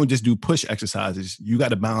 you don't just do push exercises. You got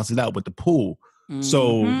to balance it out with the pull.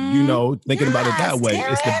 So, thinking about it that way,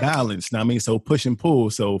 it's the balance. Know what I mean? So push and pull.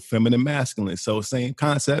 So feminine, masculine. So same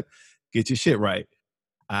concept. Get your shit right.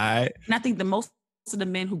 All right. And I think the most of the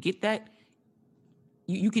men who get that,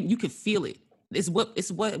 you can feel it. It's what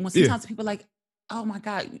when sometimes people are like, oh my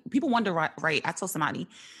God, people wonder, right? I told somebody,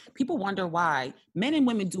 people wonder why men and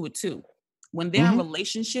women do it too. When they're in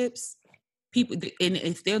relationships, people, and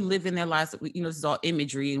if they're living their lives, this is all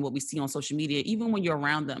imagery and what we see on social media, even when you're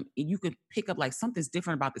around them, you could pick up like something's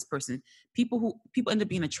different about this person. People end up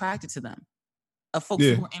being attracted to them, of folks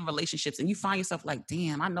who are in relationships, and you find yourself like,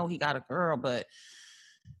 damn, I know he got a girl, but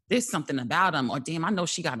there's something about him, or damn, I know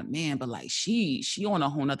she got a man, but like she on a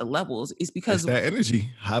whole nother levels. It's because it's that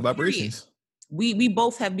energy, high vibrations. We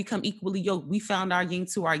both have become equally yoked. We found our yin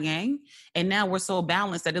to our yang, and now we're so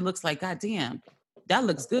balanced that it looks like, God damn, that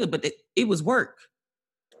looks good, but it was work.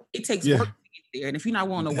 It takes work to get there. And if you're not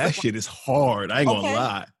willing to work, that shit is hard. I ain't gonna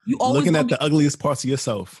lie. You always looking at the ugliest parts of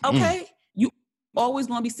yourself. Okay. You always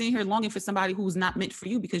gonna be sitting here longing for somebody who's not meant for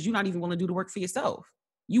you because you're not even willing to do the work for yourself.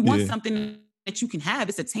 You want something that you can have,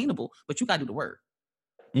 it's attainable, but you gotta do the work.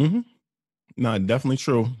 No, definitely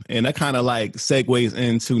true. And that kind of like segues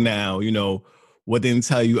into now, what they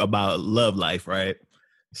tell you about love life, right?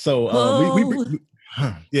 So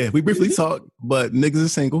Yeah, we briefly talked, but niggas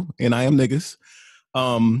is single and I am niggas.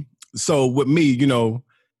 So with me,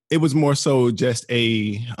 it was more so just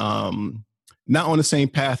a not on the same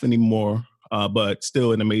path anymore, but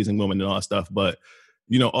still an amazing woman and all that stuff. But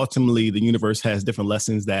ultimately, the universe has different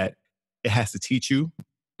lessons that it has to teach you,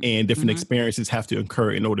 and different experiences have to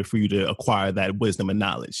occur in order for you to acquire that wisdom and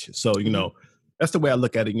knowledge. So that's the way I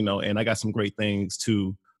look at it. And I got some great things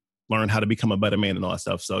to learn how to become a better man and all that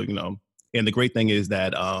stuff. So and the great thing is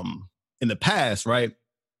that in the past, right,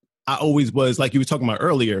 I always was, like you were talking about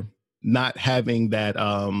earlier, not having that,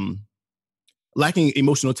 lacking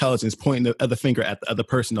emotional intelligence, pointing the other finger at the other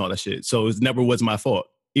person, all that shit. So it never was my fault,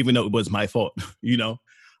 even though it was my fault,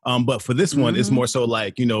 But for this one, it's more so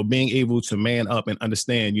like, being able to man up and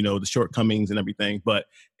understand, the shortcomings and everything. But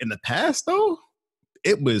in the past, though,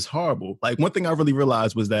 it was horrible. Like, one thing I really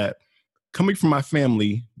realized was that coming from my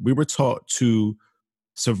family, we were taught to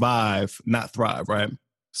survive, not thrive, right?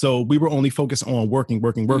 So we were only focused on working.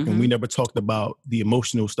 We never talked about the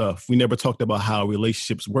emotional stuff. We never talked about how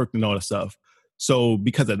relationships worked and all that stuff. So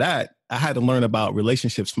because of that, I had to learn about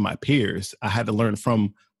relationships from my peers. I had to learn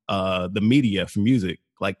from the media, from music.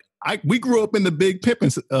 Like, we grew up in the big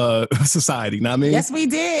pimpin' society. You know what I mean? Yes, we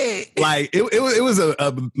did. Like, it was an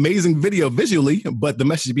amazing video visually, but the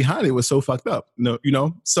message behind it was so fucked up.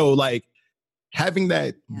 So like, having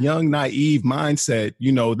that young, naive mindset,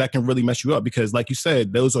 that can really mess you up because, like you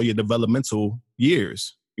said, those are your developmental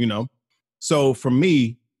years, So for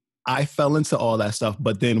me, I fell into all that stuff.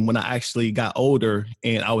 But then when I actually got older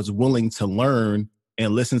and I was willing to learn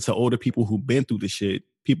and listen to older people who've been through the shit,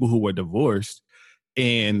 people who were divorced,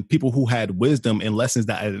 and people who had wisdom and lessons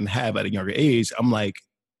that I didn't have at a younger age, I'm like,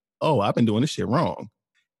 oh, I've been doing this shit wrong.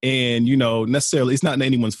 And, necessarily it's not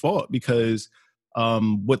anyone's fault because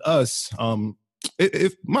with us,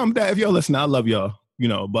 if mom, dad, if y'all listen, I love y'all,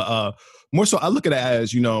 but more so I look at it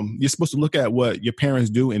as, you're supposed to look at what your parents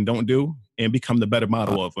do and don't do and become the better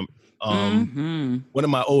model of them. One of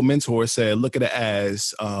my old mentors said, look at it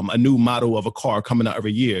as a new model of a car coming out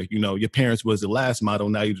every year. Your parents was the last model.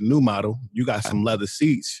 Now you're the new model. You got some leather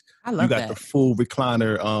seats. I love you got that. the full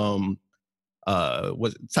recliner,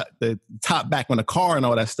 the top back on the car and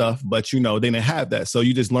all that stuff. But, they didn't have that. So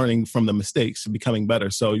you're just learning from the mistakes and becoming better.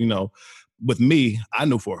 So, with me, I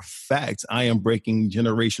know for a fact I am breaking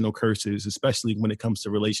generational curses, especially when it comes to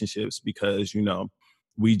relationships, because,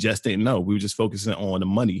 we just didn't know. We were just focusing on the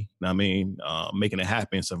money. Making it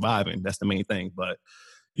happen, surviving. That's the main thing. But,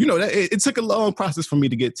 it took a long process for me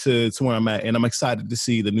to get to where I'm at. And I'm excited to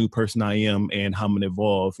see the new person I am and how I'm going to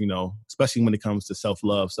evolve, especially when it comes to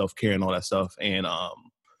self-love, self-care and all that stuff. And,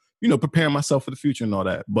 preparing myself for the future and all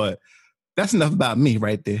that. But that's enough about me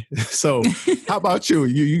right there. So how about you?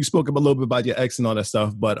 You spoke a little bit about your ex and all that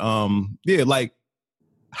stuff, but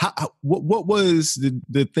what was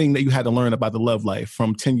the thing that you had to learn about the love life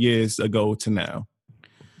from 10 years ago to now?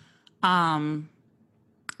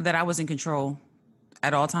 That I was in control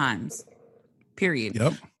at all times, period.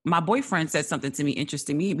 Yep. My boyfriend said something to me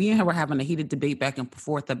interesting. Me and him were having a heated debate back and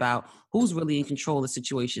forth about who's really in control of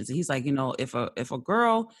situations. And he's like, if a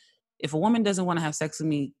woman doesn't want to have sex with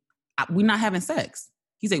me, we're not having sex.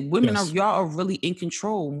 He's like, y'all are really in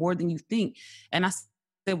control more than you think. And I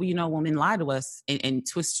said, well, when men lie to us and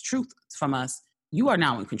twist truth from us, you are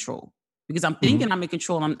now in control. Because I'm thinking I'm in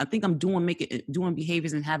control. I think I'm doing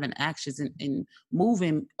behaviors and having actions and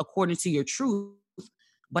moving according to your truth,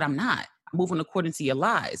 but I'm not. I'm moving according to your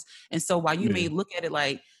lies. And so while you may look at it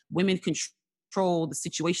like women control the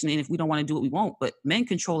situation, and if we don't want to do it, we won't, but men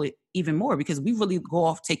control it even more because we really go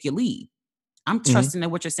off, take your lead. I'm trusting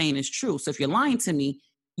that what you're saying is true. So if you're lying to me,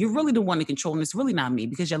 you're really the one in control, and it's really not me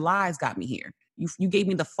because your lies got me here. You gave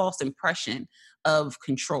me the false impression of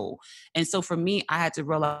control. And so for me, I had to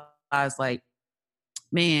realize like,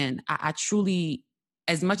 man, I truly,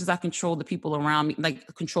 as much as I control the people around me, like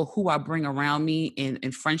control who I bring around me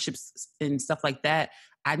and friendships and stuff like that,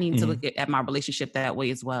 I need to look at my relationship that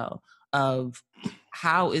way as well, of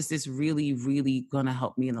how is this really, really going to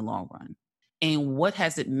help me in the long run? And what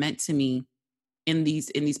has it meant to me in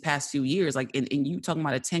these past few years? Like in you talking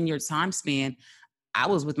about a 10-year time span, I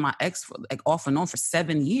was with my ex for like off and on for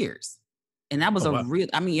 7 years. And that was it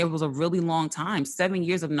was a really long time. 7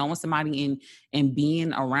 years of knowing somebody and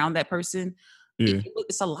being around that person.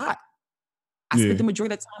 It's a lot. I spent the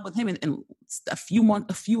majority of that time with him and a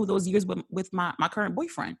few of those years with my current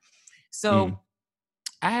boyfriend. So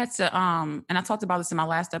I had to, and I talked about this in my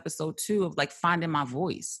last episode too, of like finding my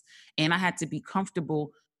voice. And I had to be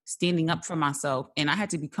comfortable standing up for myself. And I had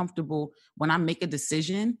to be comfortable when I make a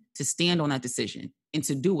decision to stand on that decision and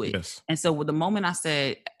to do it. Yes. And so with the moment I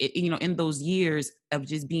said, in those years of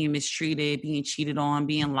just being mistreated, being cheated on,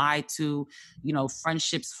 being lied to,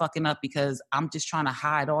 friendships fucking up because I'm just trying to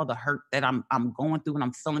hide all the hurt that I'm going through and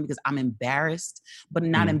I'm feeling because I'm embarrassed, but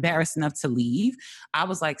not embarrassed enough to leave. I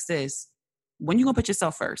was like, sis, when you gonna put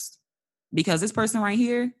yourself first? Because this person right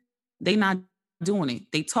here, they not doing it.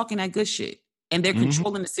 They talking that good shit and they're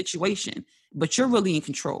controlling the situation, but you're really in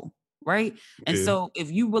control. Right. And so if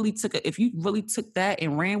you really took that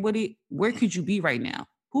and ran with it, where could you be right now?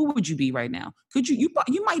 Who would you be right now? Could you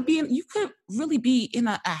could really be in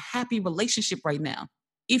a happy relationship right now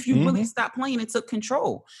if you really stopped playing and took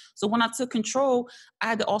control. So when I took control, I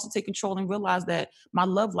had to also take control and realize that my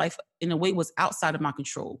love life in a way was outside of my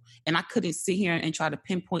control. And I couldn't sit here and try to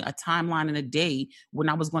pinpoint a timeline in a day when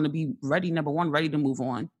I was going to be ready, number one, ready to move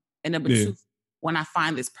on. And number two, when I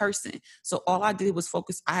find this person. So all I did was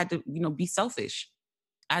focus. I had to, be selfish.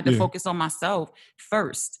 I had to focus on myself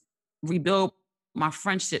first, rebuild my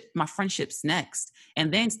friendships next,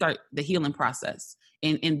 and then start the healing process.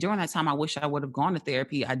 And during that time, I wish I would have gone to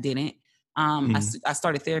therapy. I didn't. I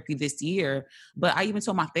started therapy this year, but I even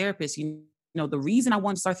told my therapist, the reason I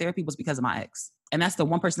wanted to start therapy was because of my ex. And that's the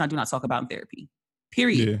one person I do not talk about in therapy,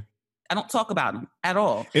 period. Yeah. I don't talk about them at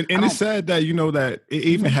all. And it's sad that, that it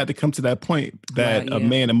even had to come to that point that a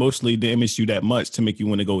man emotionally damaged you that much to make you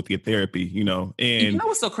want to go with your therapy, And you know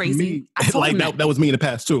what's so crazy? That was me in the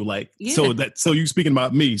past too. So you speaking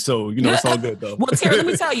about me. So, it's all good though. Well, Terry, let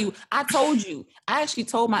me tell you, I actually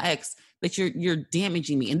told my ex that you're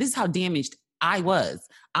damaging me. And this is how damaged I was.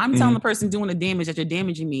 I'm telling the person doing the damage that you're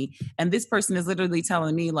damaging me. And this person is literally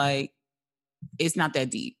telling me it's not that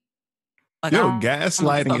deep.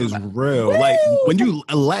 Gaslighting is real. Like when you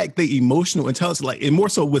lack the emotional intelligence, and more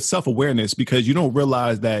so with self-awareness, because you don't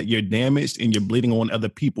realize that you're damaged and you're bleeding on other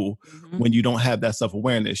people when you don't have that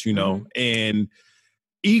self-awareness, and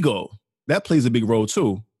ego, that plays a big role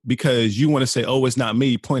too, because you want to say, oh, it's not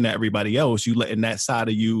me, pointing at everybody else, you letting that side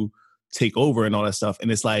of you take over and all that stuff.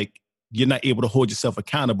 And it's like, you're not able to hold yourself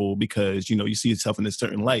accountable because, you see yourself in a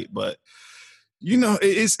certain light, but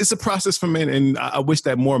it's a process for men, and I wish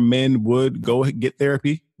that more men would go get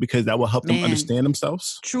therapy because that will help them understand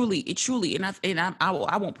themselves. Truly, and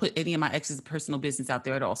I won't put any of my ex's personal business out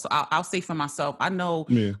there at all. So I'll say for myself, I know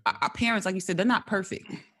our parents, like you said, they're not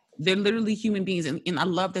perfect. They're literally human beings, and I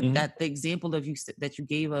love that the example of that you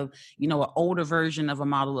gave of an older version of a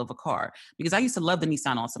model of a car, because I used to love the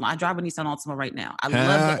Nissan Altima. I drive a Nissan Altima right now. I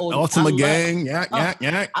love the old Altima gang.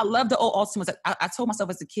 I love the old Altimas. I told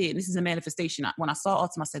myself as a kid, and this is a manifestation. When I saw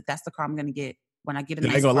Altima, I said, "That's the car I'm going to get when I get a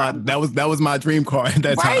nice car." That was my dream car at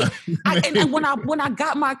that time. and when I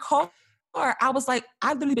got my car, I was like,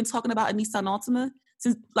 I've literally been talking about a Nissan Altima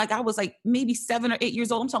since I was maybe 7 or 8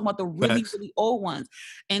 years old. I'm talking about the really, really old ones.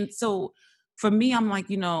 And so for me, I'm like,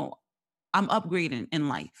 I'm upgrading in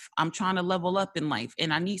life. I'm trying to level up in life.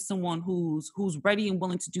 And I need someone who's ready and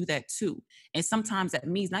willing to do that too. And sometimes that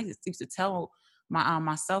means, I used to tell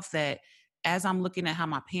myself that as I'm looking at how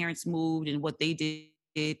my parents moved and what they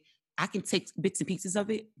did, I can take bits and pieces of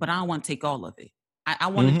it, but I don't want to take all of it. I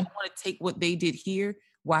want to take what they did here,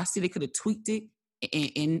 where I see they could have tweaked it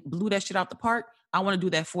and blew that shit out the park. I want to do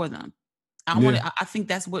that for them. I think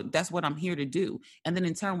that's what I'm here to do. And then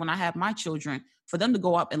in turn, when I have my children, for them to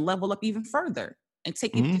go up and level up even further and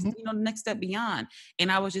take it, the next step beyond.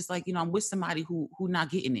 And I was just like, I'm with somebody who not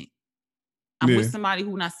getting it. I'm with somebody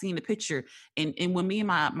who not seeing the picture. And when me and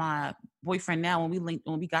my boyfriend now,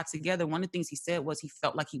 when we got together, one of the things he said was he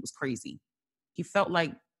felt like he was crazy. He felt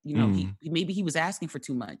like, maybe he was asking for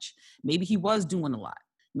too much. Maybe he was doing a lot.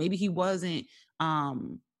 Maybe he wasn't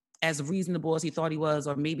as reasonable as he thought he was,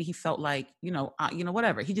 or maybe he felt like,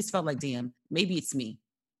 whatever. He just felt like, damn, maybe it's me.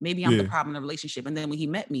 Maybe I'm the problem in the relationship. And then when he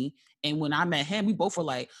met me and when I met him, we both were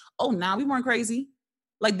like, oh, nah, we weren't crazy.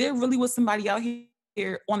 Like there really was somebody out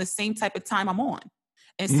here on the same type of time I'm on.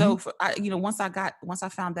 And so, once I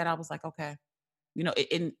found that, I was like, okay,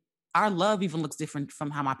 and our love even looks different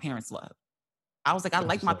from how my parents love. I was like, I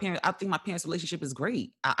like my parents. I think my parents' relationship is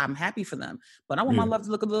great. I'm happy for them, but I want my love to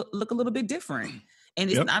look a little bit different. And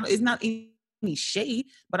it's not any shade,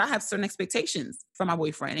 but I have certain expectations from my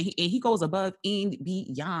boyfriend, and he goes above and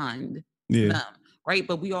beyond them, right?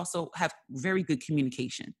 But we also have very good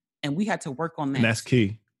communication, and we had to work on that. And that's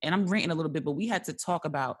key. And I'm ranting a little bit, but we had to talk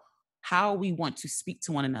about how we want to speak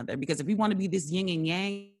to one another, because if we want to be this yin and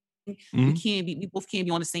yang, we both can't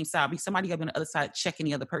be on the same side. Somebody got to be on the other side checking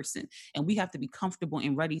the other person, and we have to be comfortable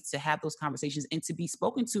and ready to have those conversations and to be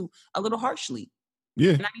spoken to a little harshly.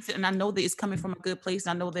 Yeah. And I know that it's coming from a good place.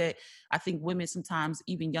 I know that I think women sometimes,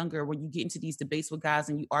 even younger, when you get into these debates with guys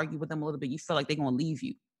and you argue with them a little bit, you feel like they're going to leave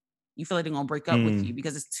you. You feel like they're going to break up with you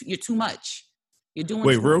because you're too much. You're doing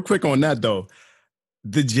Wait, too real much. quick on that though.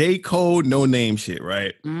 The J. Cole no name shit,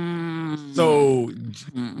 right? So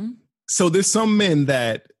there's some men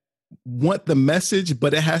that want the message,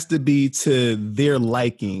 but it has to be to their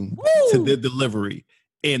liking, to their delivery.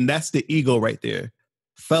 And that's the ego right there.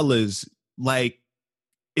 Fellas, like,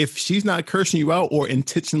 if she's not cursing you out or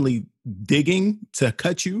intentionally digging to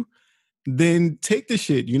cut you, then take the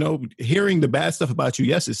shit. Hearing the bad stuff about you,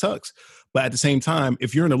 yes, it sucks. But at the same time,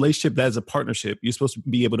 if you're in a relationship that is a partnership, you're supposed to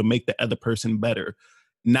be able to make the other person better,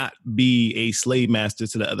 not be a slave master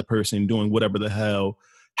to the other person doing whatever the hell,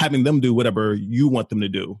 having them do whatever you want them to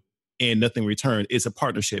do and nothing in return. It's a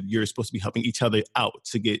partnership. You're supposed to be helping each other out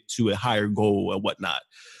to get to a higher goal or whatnot.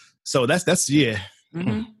 So that's yeah. Mm-hmm.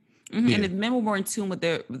 Mm-hmm. Yeah. And if men were more in tune with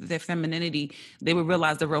their femininity, they would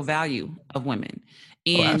realize the real value of women.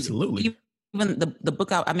 And absolutely. Even the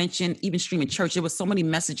book I mentioned, even Streaming Church, there was so many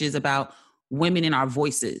messages about women and our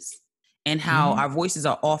voices and how our voices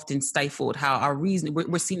are often stifled, how our reason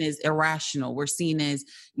we're seen as irrational. We're seen as,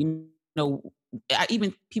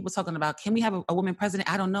 even people talking about, can we have a woman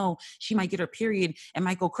president? I don't know. She might get her period and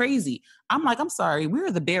might go crazy. I'm like, I'm sorry.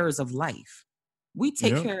 We're the bearers of life. We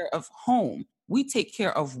take care of home. We take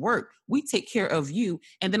care of work. We take care of you.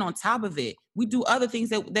 And then on top of it, we do other things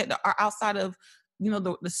that are outside of,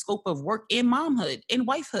 the scope of work and momhood and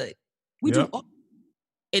wifehood. We do.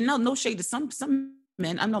 And no shade to some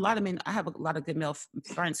men. I know a lot of men. I have a lot of good male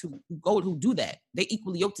friends who do that. They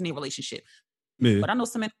equally yoked in their relationship. Yeah. But I know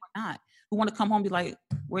some men who are not, who want to come home and be like,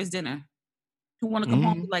 where's dinner? Who want to come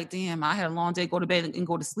home and be like, damn, I had a long day, go to bed and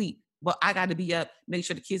go to sleep. But I got to be up, make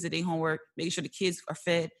sure the kids did their homework, making sure the kids are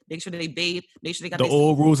fed, make sure they bathe, make sure they got the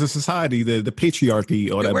old rules of society, the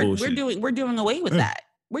patriarchy, all that bullshit. We're doing away with that.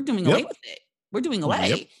 We're doing away with it. We're doing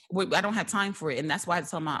away. I don't have time for it. And that's why I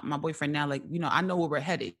tell my boyfriend now, like, I know where we're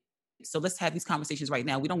headed. So let's have these conversations right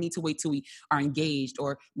now. We don't need to wait till we are engaged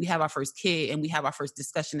or we have our first kid and we have our first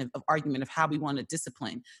discussion of argument of how we want to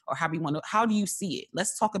discipline or how do you see it?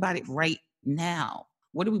 Let's talk about it right now.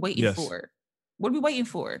 What are we waiting for? What are we waiting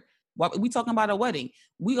for? Why we talking about a wedding?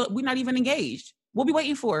 We're not even engaged. What are we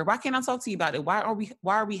waiting for? Why can't I talk to you about it? Why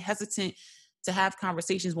are we hesitant to have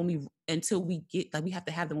conversations until we get, like, we have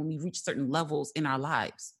to have them when we reach certain levels in our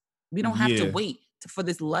lives? We don't have to wait for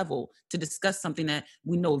this level to discuss something that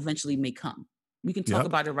we know eventually may come. We can talk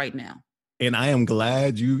about it right now. And I am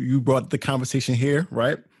glad you brought the conversation here,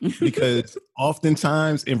 right? Because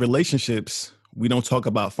oftentimes in relationships, we don't talk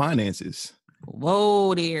about finances.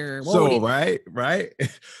 Whoa there. Right.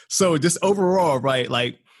 So just overall, right?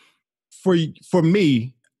 Like for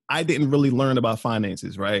me, I didn't really learn about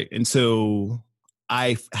finances, right? Until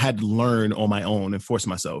I had to learn on my own and force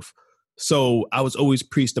myself. So I was always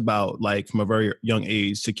preached about, like, from a very young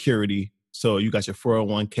age, security. So you got your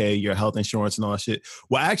 401k, your health insurance and all that shit.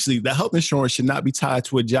 Well, actually, the health insurance should not be tied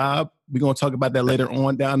to a job. We're going to talk about that later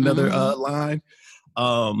on down another line.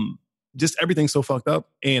 Just everything's so fucked up.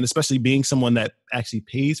 And especially being someone that actually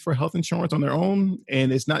pays for health insurance on their own,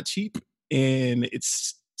 and it's not cheap and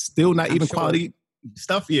it's still not even quality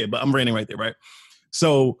stuff. Yeah, but I'm ranting right there, right?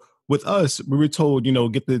 So with us, we were told,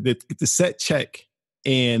 get the set check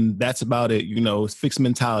and that's about it. It's fixed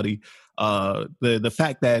mentality. The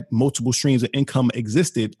fact that multiple streams of income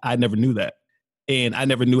existed, I never knew that. And I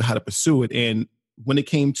never knew how to pursue it. And when it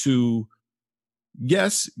came to,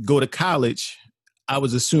 go to college, I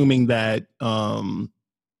was assuming that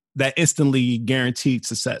that instantly guaranteed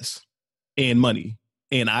success and money.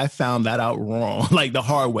 And I found that out wrong, like the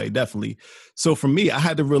hard way, definitely. So for me, I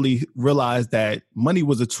had to really realize that money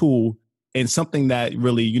was a tool and something that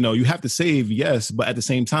really, you have to save, yes, but at the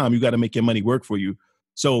same time, you got to make your money work for you.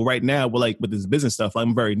 So right now, with this business stuff,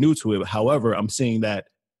 I'm very new to it. However, I'm seeing that,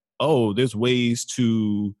 there's ways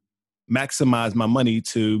to maximize my money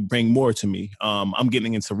to bring more to me. I'm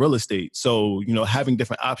getting into real estate. So, having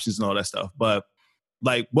different options and all that stuff. But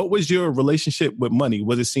like, what was your relationship with money?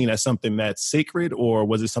 Was it seen as something that's sacred, or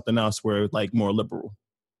was it something else where, like, more liberal?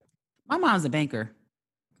 My mom's a banker.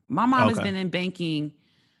 My mom has been in banking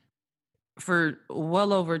for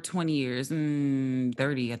well over 20 years,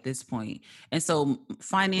 30 at this point. And so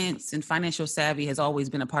finance and financial savvy has always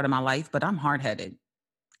been a part of my life, but I'm hard-headed.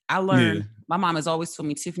 I learned, my mom has always told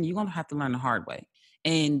me, Tiffany, you're going to have to learn the hard way.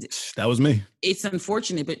 And that was me. It's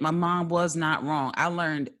unfortunate, but my mom was not wrong. I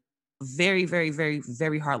learned very, very, very,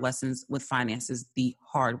 very hard lessons with finances the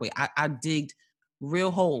hard way. I digged real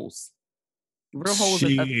holes of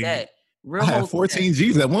debt. I had 14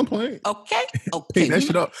 G's at one point. Okay. Pick that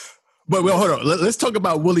shit up. But well, hold on. Let's talk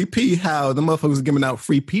about Willie P. How the motherfuckers was giving out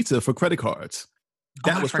free pizza for credit cards.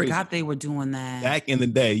 That was crazy. I forgot they were doing that. Back in the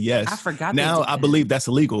day, yes. I forgot. Now I believe that's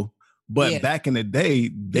illegal. But back in the day,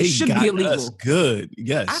 they got us good.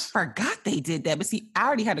 Yes. I forgot they did that. But see, I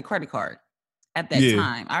already had a credit card at that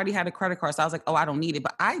time. I already had a credit card. So I was like, oh, I don't need it.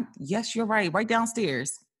 But yes, you're right. Right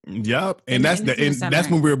downstairs. Yep. And that's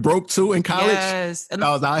when we were broke too in college. Yes. And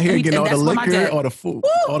I was out here getting all the liquor, all the food,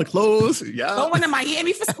 all the clothes. Yeah. Going to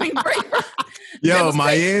Miami for spring break. Yo,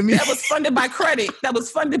 Miami. That was funded by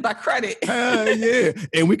credit. Yeah.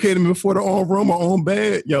 And we came in before the own room, our own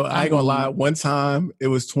bed. Yo, I ain't gonna lie. One time it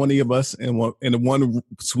was 20 of us in one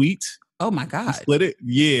suite. Oh my God. We split it.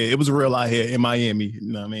 Yeah, it was real out here in Miami. You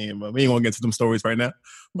know what I mean? But we ain't gonna get to them stories right now.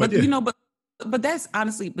 But that's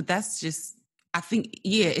honestly, that's just, I think,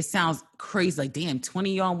 it sounds crazy. Like, damn,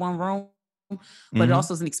 20 y'all in one room. But it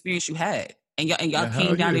also is an experience you had. And y'all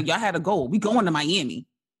came down there, y'all had a goal. We going to Miami.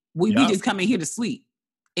 We just come in here to sleep.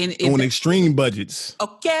 And on extreme budgets.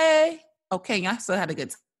 Okay. Y'all still had a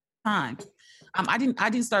good time. I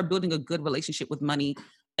didn't start building a good relationship with money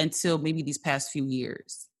until maybe these past few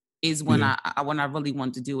years is when I really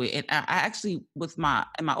wanted to do it. And I actually, in my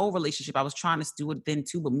old relationship, I was trying to do it then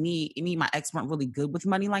too, but me and my ex weren't really good with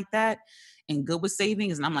money like that and good with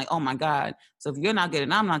savings. And I'm like, oh my God. So if you're not good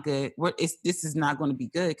and I'm not good, this is not going to be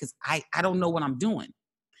good because I don't know what I'm doing.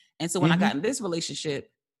 And so when I got in this relationship,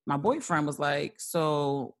 my boyfriend was like,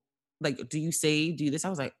 so like, do you save? Do you this? I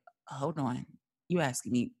was like, hold on. You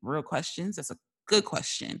asking me real questions? That's a good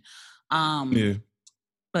question.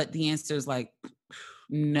 But the answer is like,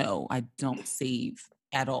 no, I don't save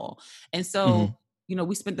at all. And so,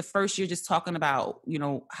 we spent the first year just talking about,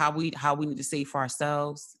 how we need to save for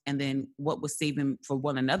ourselves and then what was saving for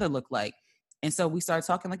one another look like. And so we started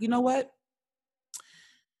talking like, you know what?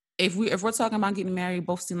 If we're talking about getting married,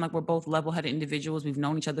 both seem like we're both level-headed individuals. We've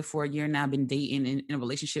known each other for a year now, been dating in a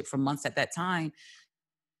relationship for months at that time.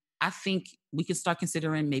 I think we could start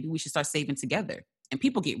considering maybe we should start saving together. And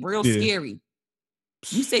people get real scary.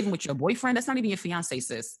 You saving with your boyfriend? That's not even your fiance,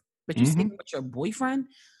 sis. But you saving with your boyfriend?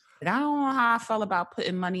 But I don't know how I felt about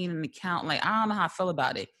putting money in an account. Like, I don't know how I feel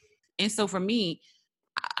about it. And so for me,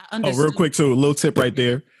 I understood. Oh, real quick too, a little tip right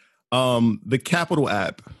there. The Capital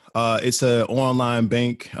app. It's an online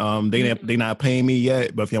bank. They not paying me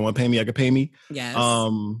yet, but if y'all want to pay me, I can pay me. Yes.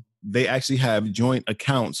 They actually have joint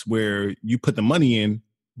accounts where you put the money in,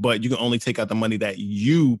 but you can only take out the money that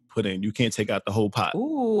you put in. You can't take out the whole pot.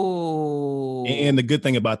 Ooh. And the good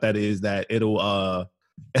thing about that is that it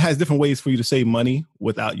has different ways for you to save money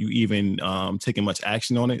without you even taking much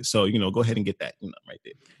action on it. So, go ahead and get that right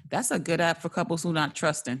there. That's a good app for couples who not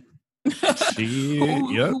trusting.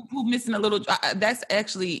 who missing a little. That's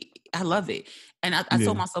actually, I love it. And I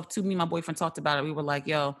told myself too, me and my boyfriend talked about it. We were like,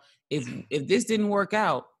 yo, if this didn't work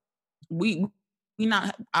out, I'm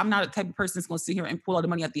not a type of person that's going to sit here and pull all the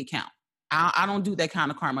money out the account. I don't do that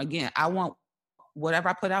kind of karma. Again, I want whatever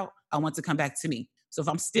I put out, I want to come back to me. So if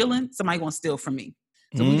I'm stealing, somebody going to steal from me.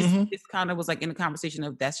 So we just kind of was like in a conversation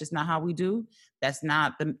of that's just not how we do. That's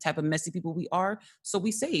not the type of messy people we are. So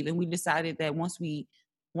we save. And we decided that once we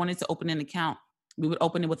wanted to open an account, we would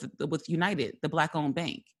open it with United, the Black-owned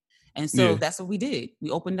bank. And so that's what we did. We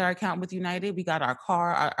opened our account with United. We got our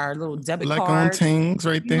car, our little debit card. Black-owned things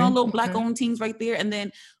right there. Little Black-owned things right there. And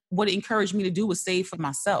then what it encouraged me to do was save for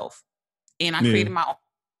myself. And I created my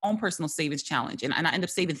own personal savings challenge. And I ended up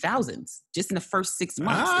saving thousands just in the first 6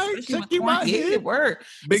 months. Check you out here.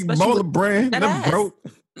 Big baller brand. Never broke.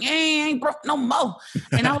 Ain't broke no more.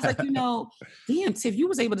 And I was like, damn, Tiff, you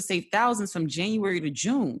was able to save thousands from January to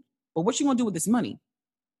June. But what you gonna do with this money?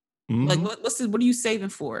 Like, what are you saving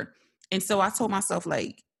for? And so I told myself,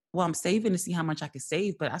 like, well, I'm saving to see how much I can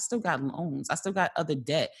save, but I still got loans. I still got other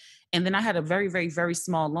debt. And then I had a very, very, very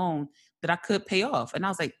small loan that I could pay off. And I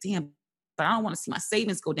was like, damn, but I don't want to see my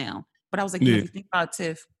savings go down. But I was like, if you think about it,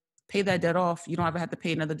 Tiff, pay that debt off. You don't ever have to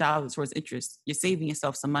pay another dollar towards interest. You're saving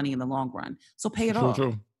yourself some money in the long run. So pay it off.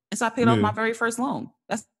 True. And so I paid off my very first loan.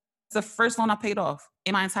 That's the first loan I paid off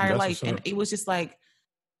in my entire life. And it was just like,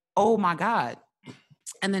 oh my God.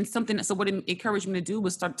 And then so what it encouraged me to do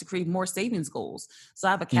was start to create more savings goals. So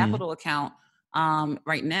I have a capital account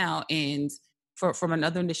right now, and from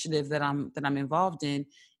another initiative that I'm involved in,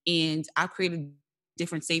 and I created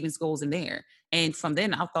different savings goals in there. And from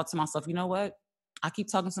then I thought to myself, you know what? I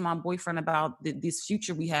keep talking to my boyfriend about this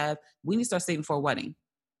future we have. We need to start saving for a wedding.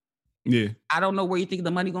 Yeah. I don't know where you think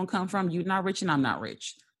the money gonna come from. You're not rich and I'm not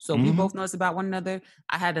rich. So we both know it's about one another.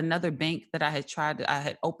 I had another bank that I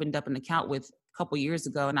had opened up an account with a couple years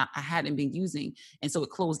ago, and I hadn't been using. And so it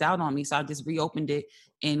closed out on me. So I just reopened it,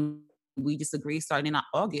 and we just agreed starting in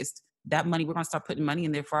August that money, we're going to start putting money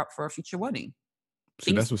in there for our future wedding.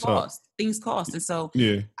 See, that's what's up. Things cost. And so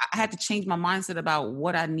yeah, I had to change my mindset about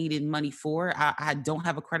what I needed money for. I don't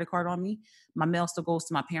have a credit card on me. My mail still goes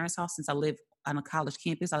to my parents' house since I live on a college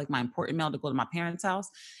campus. I like my important mail to go to my parents' house.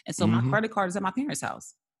 And so my credit card is at my parents'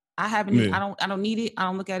 house. I haven't, I don't need it. I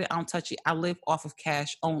don't look at it. I don't touch it. I live off of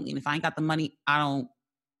cash only. And if I ain't got the money, I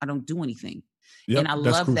don't do anything. Yep, and I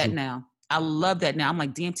love that now. I love that now. I'm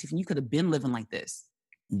like, damn, Tiffany, you could have been living like this.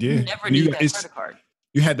 Yeah. You never need that credit card.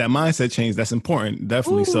 You had that mindset change. That's important.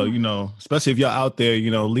 Definitely. Ooh. So, especially if you're out there,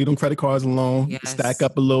 leave them credit cards alone, stack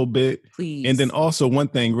up a little bit. Please. And then also one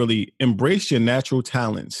thing, really embrace your natural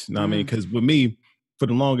talents. You know what I mean? Because with me, for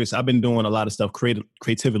the longest, I've been doing a lot of stuff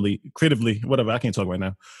creatively, whatever. I can't talk right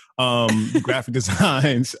now. Graphic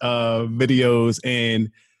designs, videos, and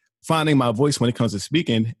finding my voice when it comes to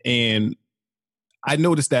speaking. And I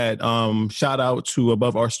noticed that, shout out to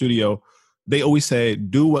Above Our Studio, they always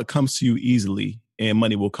said, do what comes to you easily and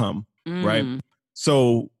money will come, right?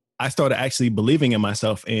 So I started actually believing in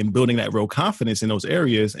myself and building that real confidence in those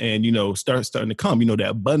areas and, starting to come, that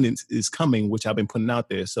abundance is coming, which I've been putting out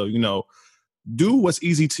there. So, do what's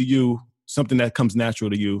easy to you, something that comes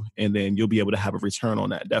natural to you, and then you'll be able to have a return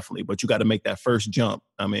on that, definitely. But you got to make that first jump.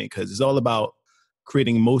 I mean, because it's all about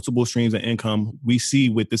creating multiple streams of income. We see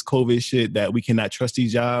with this COVID shit that we cannot trust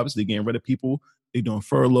these jobs. They're getting rid of people. They're doing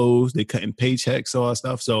furloughs. They're cutting paychecks, all that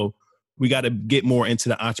stuff. So we got to get more into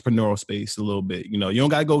the entrepreneurial space a little bit. You don't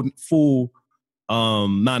got to go full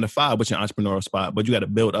 9 to 5 with your entrepreneurial spot, but you got to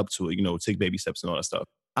build up to it, take baby steps and all that stuff.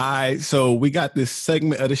 All right. So we got this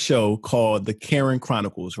segment of the show called the Karen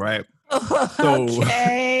Chronicles, right?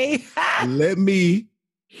 Okay. So let me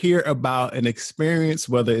hear about an experience,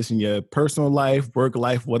 whether it's in your personal life, work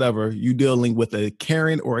life, whatever, you dealing with a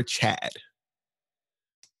Karen or a Chad.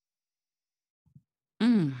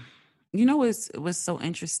 It was so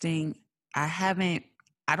interesting. I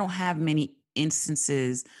don't have many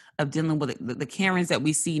instances of dealing with the Karens that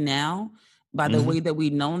we see now by the way that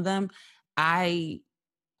we've known them. I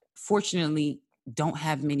fortunately don't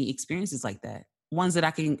have many experiences like that. Ones that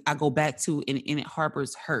I go back to and it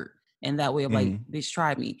harbors hurt. And that way of like, bitch,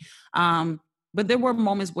 tried me. But there were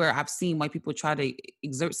moments where I've seen white people try to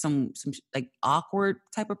exert some like awkward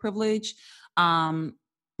type of privilege.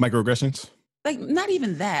 Microaggressions? Like, not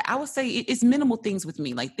even that. I would say it's minimal things with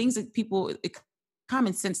me, like things that people,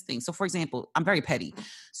 common sense things. So, for example, I'm very petty.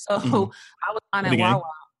 So I was on at Wawa.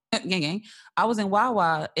 Gang. I was in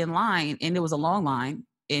Wawa in line, and there was a long line,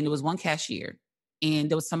 and there was one cashier,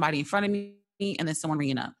 and there was somebody in front of me, and then someone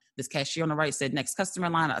ringing up. This cashier on the right said, "Next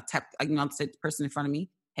customer line." I tapped, I said the person in front of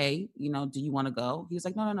me, "Hey, do you want to go?" He was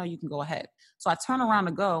like, No, you can go ahead. So I turn around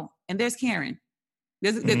to go, and there's Karen.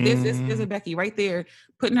 There's a Becky right there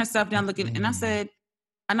putting herself down looking. And I said,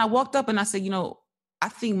 and I walked up and I said, I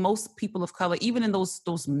think most people of color, even in those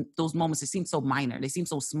moments, it seemed so minor. They seem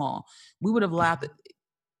so small. We would have laughed.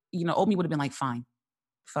 Old me would have been like, fine,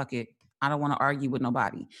 fuck it. I don't want to argue with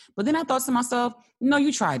nobody. But then I thought to myself, no,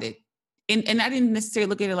 you tried it. And I didn't necessarily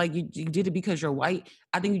look at it like you did it because you're white.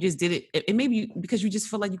 I think you just did it. And maybe because you just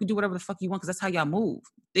feel like you can do whatever the fuck you want because that's how y'all move.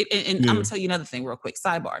 And I'm going to tell you another thing real quick.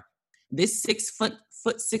 Sidebar. This 6 foot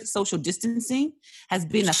 6 social distancing has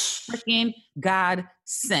been a freaking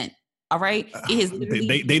godsend. All right, it has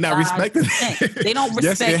literally they not respecting it. They don't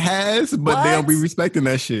respect. Yes, it has, but they don't be respecting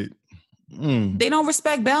that shit. They don't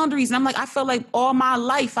respect boundaries, and I'm like, I feel like all my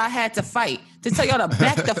life I had to fight to tell y'all to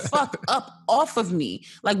back the fuck up off of me.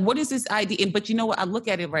 Like, what is this idea? But you know what? I look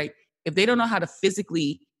at it right. If they don't know how to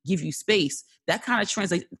physically give you space, that kind of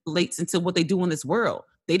translates into what they do in this world.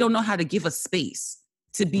 They don't know how to give us space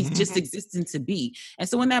to be just existing to be. And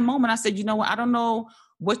so in that moment, I said, you know what? I don't know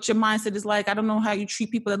what your mindset is like. I don't know how you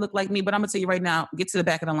treat people that look like me, but I'm gonna tell you right now, get to the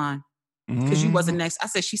back of the line because you wasn't next. I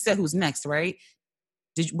said, she said, who's next, right?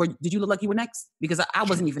 Did you look like you were next? Because I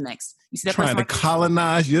wasn't even next. You see that trying to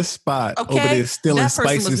colonize your spot over there, stealing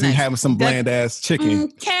spices and having some bland ass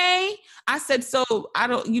chicken. Okay. I said, so I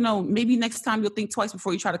don't, maybe next time you'll think twice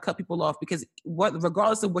before you try to cut people off because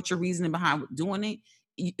regardless of what your reasoning behind doing it,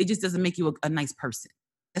 it just doesn't make you a nice person.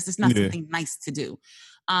 That's just not something nice to do.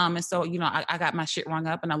 And so, I got my shit rung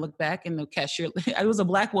up and I look back and the cashier, it was a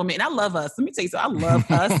black woman. And I love us. Let me tell you something. I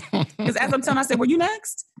love us. Because as I'm telling her, I said, were you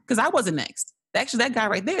next? Because I wasn't next. Actually, that guy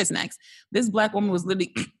right there is next. This black woman was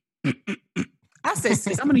literally, I said,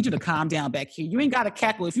 sis, I'm going to need you to calm down back here. You ain't got to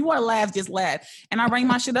cackle. If you want to laugh, just laugh. And I rang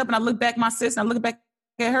my shit up and I look back at my sis and I look back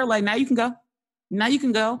at her like, now you can go. Now you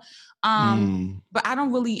can go. But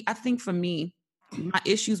I think for me, my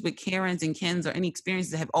issues with Karens and Kens or any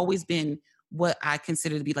experiences have always been what I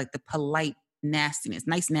consider to be like the polite nastiness,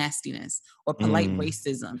 nice nastiness, or polite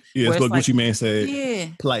racism. Yeah, where it's what like, Gucci Man said. Yeah.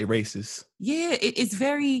 Polite racist. Yeah,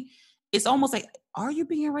 it's almost like, are you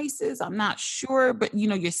being racist? I'm not sure, but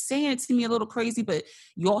you're saying it to me a little crazy, but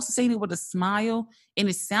you're also saying it with a smile, and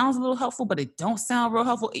it sounds a little helpful, but it don't sound real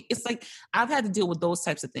helpful. It's like I've had to deal with those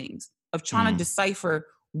types of things of trying to decipher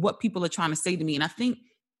what people are trying to say to me. And I think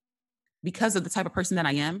because of the type of person that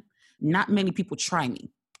I am, not many people try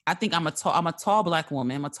me. I think I'm a tall black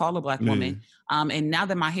woman. I'm a taller black woman. And now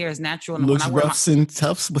that my hair is natural, and looks when I wear roughs and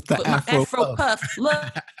toughs with the afro puff.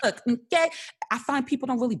 Look, okay. I find people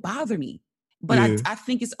don't really bother me. But I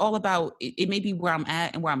think it's all about, it may be where I'm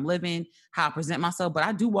at and where I'm living, how I present myself, but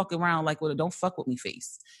I do walk around like with a don't fuck with me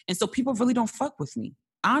face. And so people really don't fuck with me.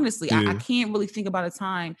 Honestly, I can't really think about a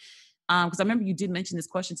time, because I remember you did mention this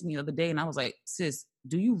question to me the other day, and I was like, sis,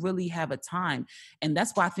 do you really have a time? And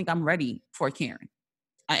that's why I think I'm ready for a Karen.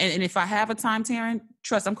 And if I have a time, Taryn,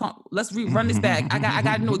 trust, let's run this back. I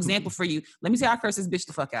got a new example for you. Let me see how I curse this bitch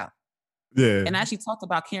the fuck out. Yeah. And I actually talked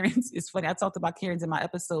about Karen's. It's funny. I talked about Karen's in my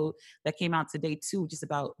episode that came out today too, just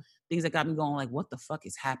about things that got me going like, what the fuck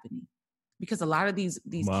is happening? Because a lot of these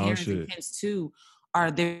Karens and Kens too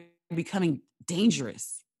they're becoming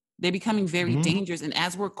dangerous. They're becoming very dangerous. And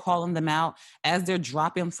as we're calling them out, as they're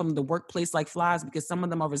dropping from the workplace like flies, because some of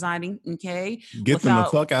them are resigning, okay? Get them the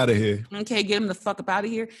fuck out of here. Okay, get them the fuck up out of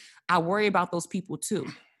here. I worry about those people too,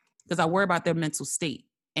 because I worry about their mental state.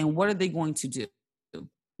 And what are they going to do?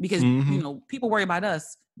 Because, people worry about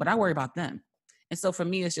us, but I worry about them. And so for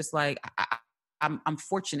me, it's just like, I'm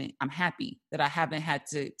fortunate. I'm happy that I haven't had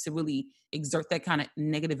to really exert that kind of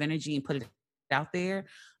negative energy and put it out there.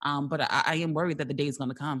 But I am worried that the day is going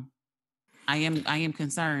to come. I am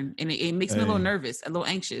concerned. And it makes me a little nervous, a little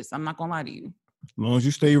anxious. I'm not going to lie to you. As long as you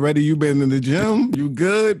stay ready, you've been in the gym, you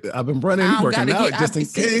good. I've been running, working out just in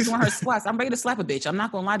case. Doing her squats. I'm ready to slap a bitch. I'm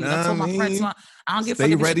not gonna lie to you. I told my friends, I don't get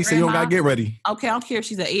stay ready, so you don't gotta get ready. Okay, I don't care if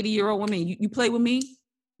she's an 80-year-old woman. You play with me,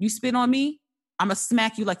 you spit on me, I'm gonna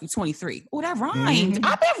smack you like you're 23. Oh, that rhymed.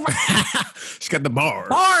 I've been She's got the bars.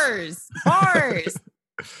 Bars.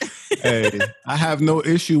 Hey, I have no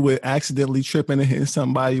issue with accidentally tripping and hitting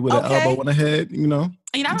somebody with an elbow on the head,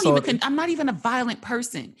 I'm not even a violent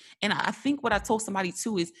person. And I think what I told somebody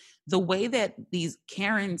too is the way that these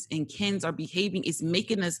Karens and Kens are behaving is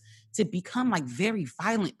making us to become like very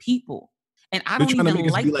violent people. And I don't even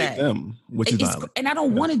like that. Like them, which is violent. And I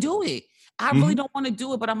don't want to do it. I really don't want to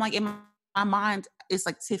do it. But I'm like, in my mind, it's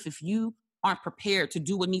like, Tiff, if you aren't prepared to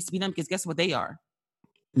do what needs to be done, because guess what they are?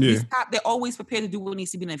 Yeah. They're always prepared to do what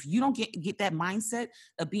needs to be done. If you don't get that mindset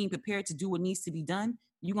of being prepared to do what needs to be done,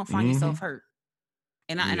 you're going to find yourself hurt.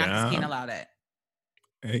 And I just can't allow that.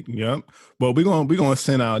 Hey, yep. Well, we're gonna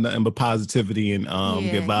send out nothing but positivity and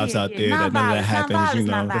get vibes out there that none of that happens.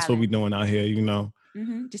 That's what we're doing out here.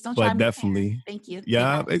 Just don't try. But definitely, thank you.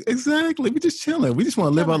 Yeah, exactly. We just chilling. We just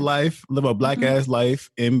want to live our life, live a black ass life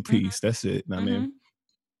in peace. That's it. I mean.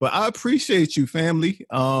 But I appreciate you, family.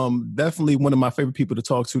 Definitely one of my favorite people to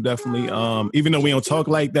talk to. Definitely, even though we don't talk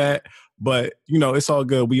like that, but it's all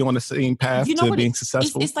good. We on the same path to being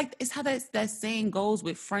successful. It's how that saying goes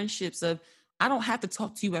with friendships. Of I don't have to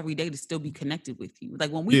talk to you every day to still be connected with you.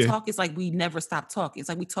 Like when we talk, it's like we never stop talking. It's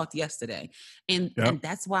like we talked yesterday, and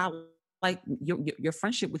that's why I like your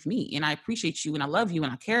friendship with me. And I appreciate you, and I love you,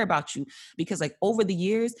 and I care about you because like over the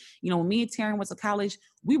years, when me and Taryn went to college,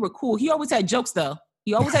 we were cool. He always had jokes though.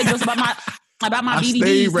 He always had jokes about my BDDs.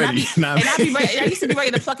 Stay ready. I'd be ready. I used to be ready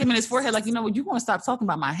to pluck him in his forehead, like, you're going to stop talking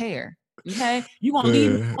about my hair. Okay, you're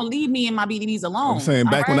gonna leave me and my BDDs alone. I'm saying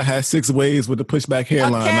back when I had 6 waves with the pushback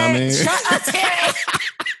hairline. I mean, shut up, Terry.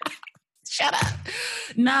 Shut up.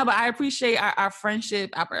 No, but I appreciate our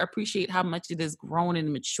friendship. I appreciate how much it has grown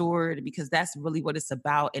and matured because that's really what it's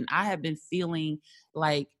about. And I have been feeling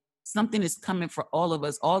like something is coming for all of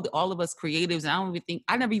us, all of us creatives. And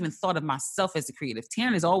I never even thought of myself as a creative.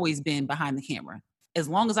 Taryn has always been behind the camera. As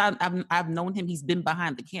long as I've known him, he's been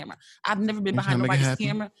behind the camera. I've never been behind nobody's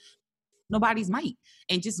camera. Nobody's mic.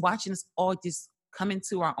 And just watching us all just come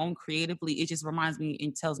into our own creatively, it just reminds me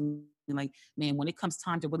and tells me like, man, when it comes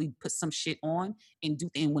time to really put some shit on and do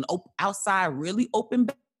things, when outside really open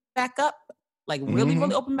back up, like really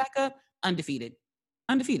open back up, undefeated.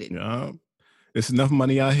 Yeah. There's enough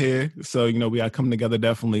money out here. So, we gotta come together,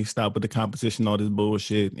 definitely stop with the competition, all this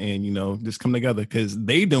bullshit, and, just come together because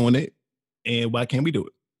they doing it. And why can't we do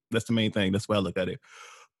it? That's the main thing. That's why I look at it.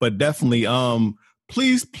 But definitely,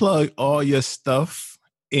 please plug all your stuff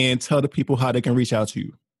and tell the people how they can reach out to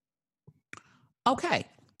you. Okay.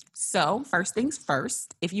 So first things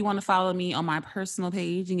first, if you want to follow me on my personal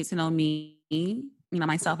page and get to know me,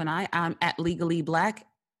 myself and I'm at Legally Black,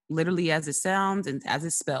 literally as it sounds and as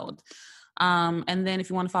it's spelled. And then if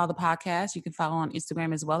you want to follow the podcast, you can follow on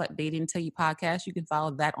Instagram as well at They Didn't Tell You Podcast. You can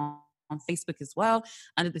follow that on Facebook as well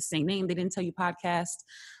under the same name, They Didn't Tell You Podcast.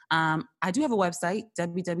 I do have a website,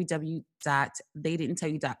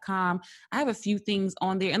 www.theydidn'ttellyu.com. I have a few things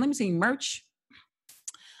on there. And let me say merch.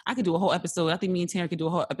 I could do a whole episode. I think me and Taryn could do a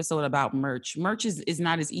whole episode about merch. Merch is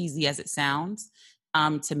not as easy as it sounds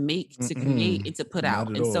to make, to create, and to put out.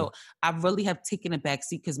 And so I really have taken a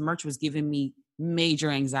backseat because merch was giving me major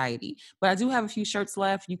anxiety. But I do have a few shirts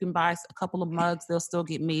left. You can buy a couple of mugs. They'll still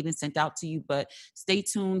get made and sent out to you. But stay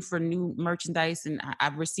tuned for new merchandise. And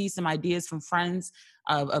I've received some ideas from friends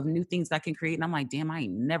of new things I can create. And I'm like, damn, I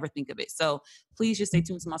ain't never think of it. So please just stay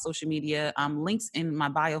tuned to my social media. Links in my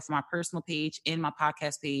bio for my personal page and my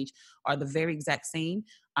podcast page are the very exact same.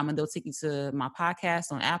 And they'll take you to my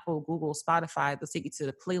podcast on Apple, Google, Spotify. They'll take you to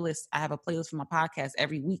the playlist. I have a playlist for my podcast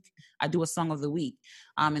every week. I do a song of the week.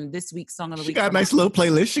 And this week's song of the week. She got a nice little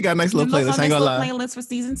playlist. I ain't gonna lie. Playlist for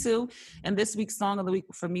season 2. And this week's song of the week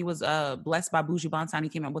for me was Blessed by Buju Banton. He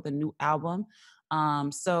came out with a new album.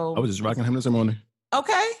 So I was just rocking him this morning.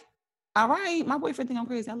 Okay. All right. My boyfriend think I'm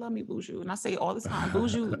crazy. I love me Buju. And I say all the time,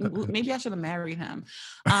 Buju, maybe I should have married him.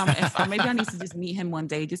 Maybe I need to just meet him one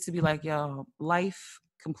day just to be like, yo, life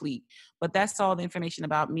complete. But that's all the information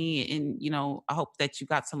about me. And, you know, I hope that you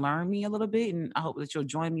got to learn me a little bit. And I hope that you'll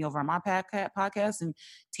join me over on my podcast. And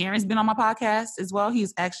Terrence's been on my podcast as well.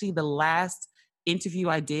 He's actually the last interview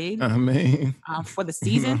I did for the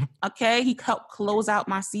season. Okay. He helped close out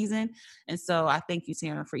my season. And so I thank you,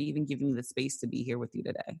 Taryn, for even giving me the space to be here with you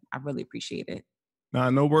today. I really appreciate it. Nah,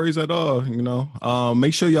 no worries at all. You know,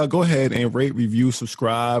 make sure y'all go ahead and rate, review,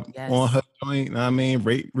 subscribe on her joint.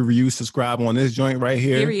 Rate, review, subscribe on this joint right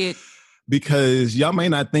here. Period. Because y'all may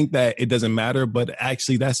not think that it doesn't matter, but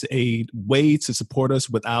actually that's a way to support us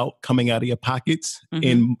without coming out of your pockets.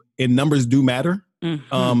 And numbers do matter.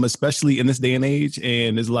 Especially in this day and age,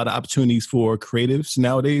 and there's a lot of opportunities for creatives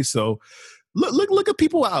nowadays. So look at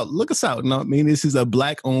people out. Look us out. You know what I mean? This is a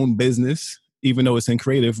Black-owned business. Even though it's in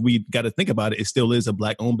creative, we got to think about it. It still is a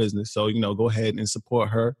Black-owned business. So, you know, go ahead and support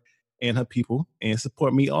her and her people and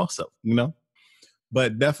support me also, you know.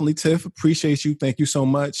 But definitely, Tiff, appreciate you. Thank you so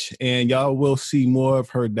much. And y'all will see more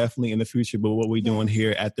of her definitely in the future. But what we're doing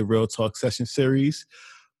here at the Real Talk Session Series.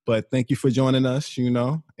 But thank you for joining us, you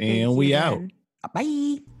know, and we out.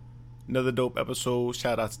 Bye. Another dope episode.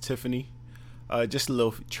 Shout out to Tiffany. Just a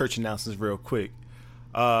little church announcements real quick.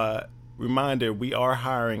 Reminder, we are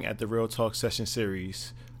hiring at the Real Talk Session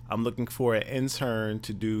Series. I'm looking for an intern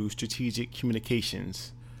to do strategic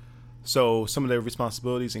communications. So some of their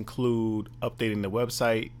responsibilities include updating the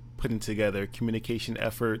website, putting together communication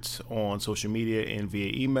efforts on social media and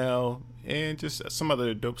via email, and just some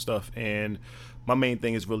other dope stuff. And my main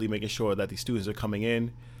thing is really making sure that these students are coming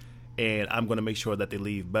in, and I'm going to make sure that they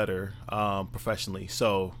leave better professionally.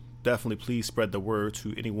 So definitely please spread the word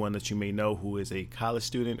to anyone that you may know who is a college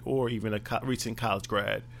student or even a recent college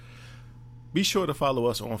grad. Be sure to follow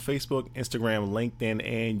us on Facebook, Instagram, LinkedIn,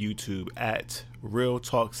 and YouTube at Real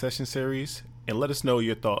Talk Session Series, and let us know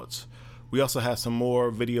your thoughts. We also have some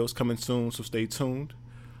more videos coming soon, so stay tuned.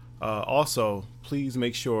 Also, please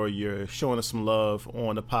make sure you're showing us some love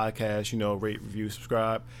on the podcast, you know, rate, review,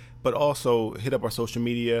 subscribe, but also hit up our social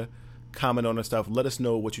media, comment on our stuff. Let us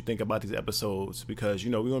know what you think about these episodes, because, you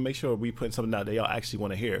know, we want to make sure we put something out that y'all actually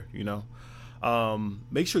want to hear, you know.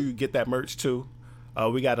 Make sure you get that merch too.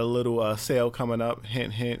 We got a little sale coming up,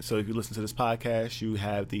 hint, hint. So if you listen to this podcast, you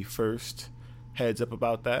have the first heads up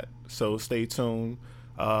about that. So stay tuned.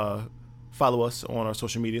 Follow us on our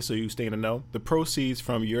social media so you stay in the know. The proceeds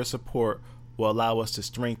from your support will allow us to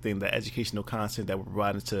strengthen the educational content that we're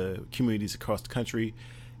providing to communities across the country,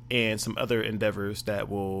 and some other endeavors that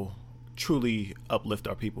will truly uplift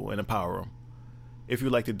our people and empower them. If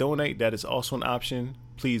you'd like to donate, that is also an option.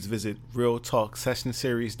 Please visit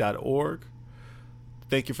realtalksessionseries.org.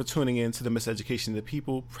 Thank you for tuning in to the Miseducation of the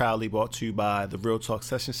People, proudly brought to you by the Real Talk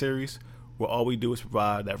Session Series, where all we do is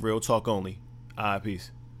provide that real talk only.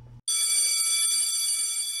 Peace.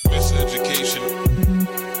 Miseducation.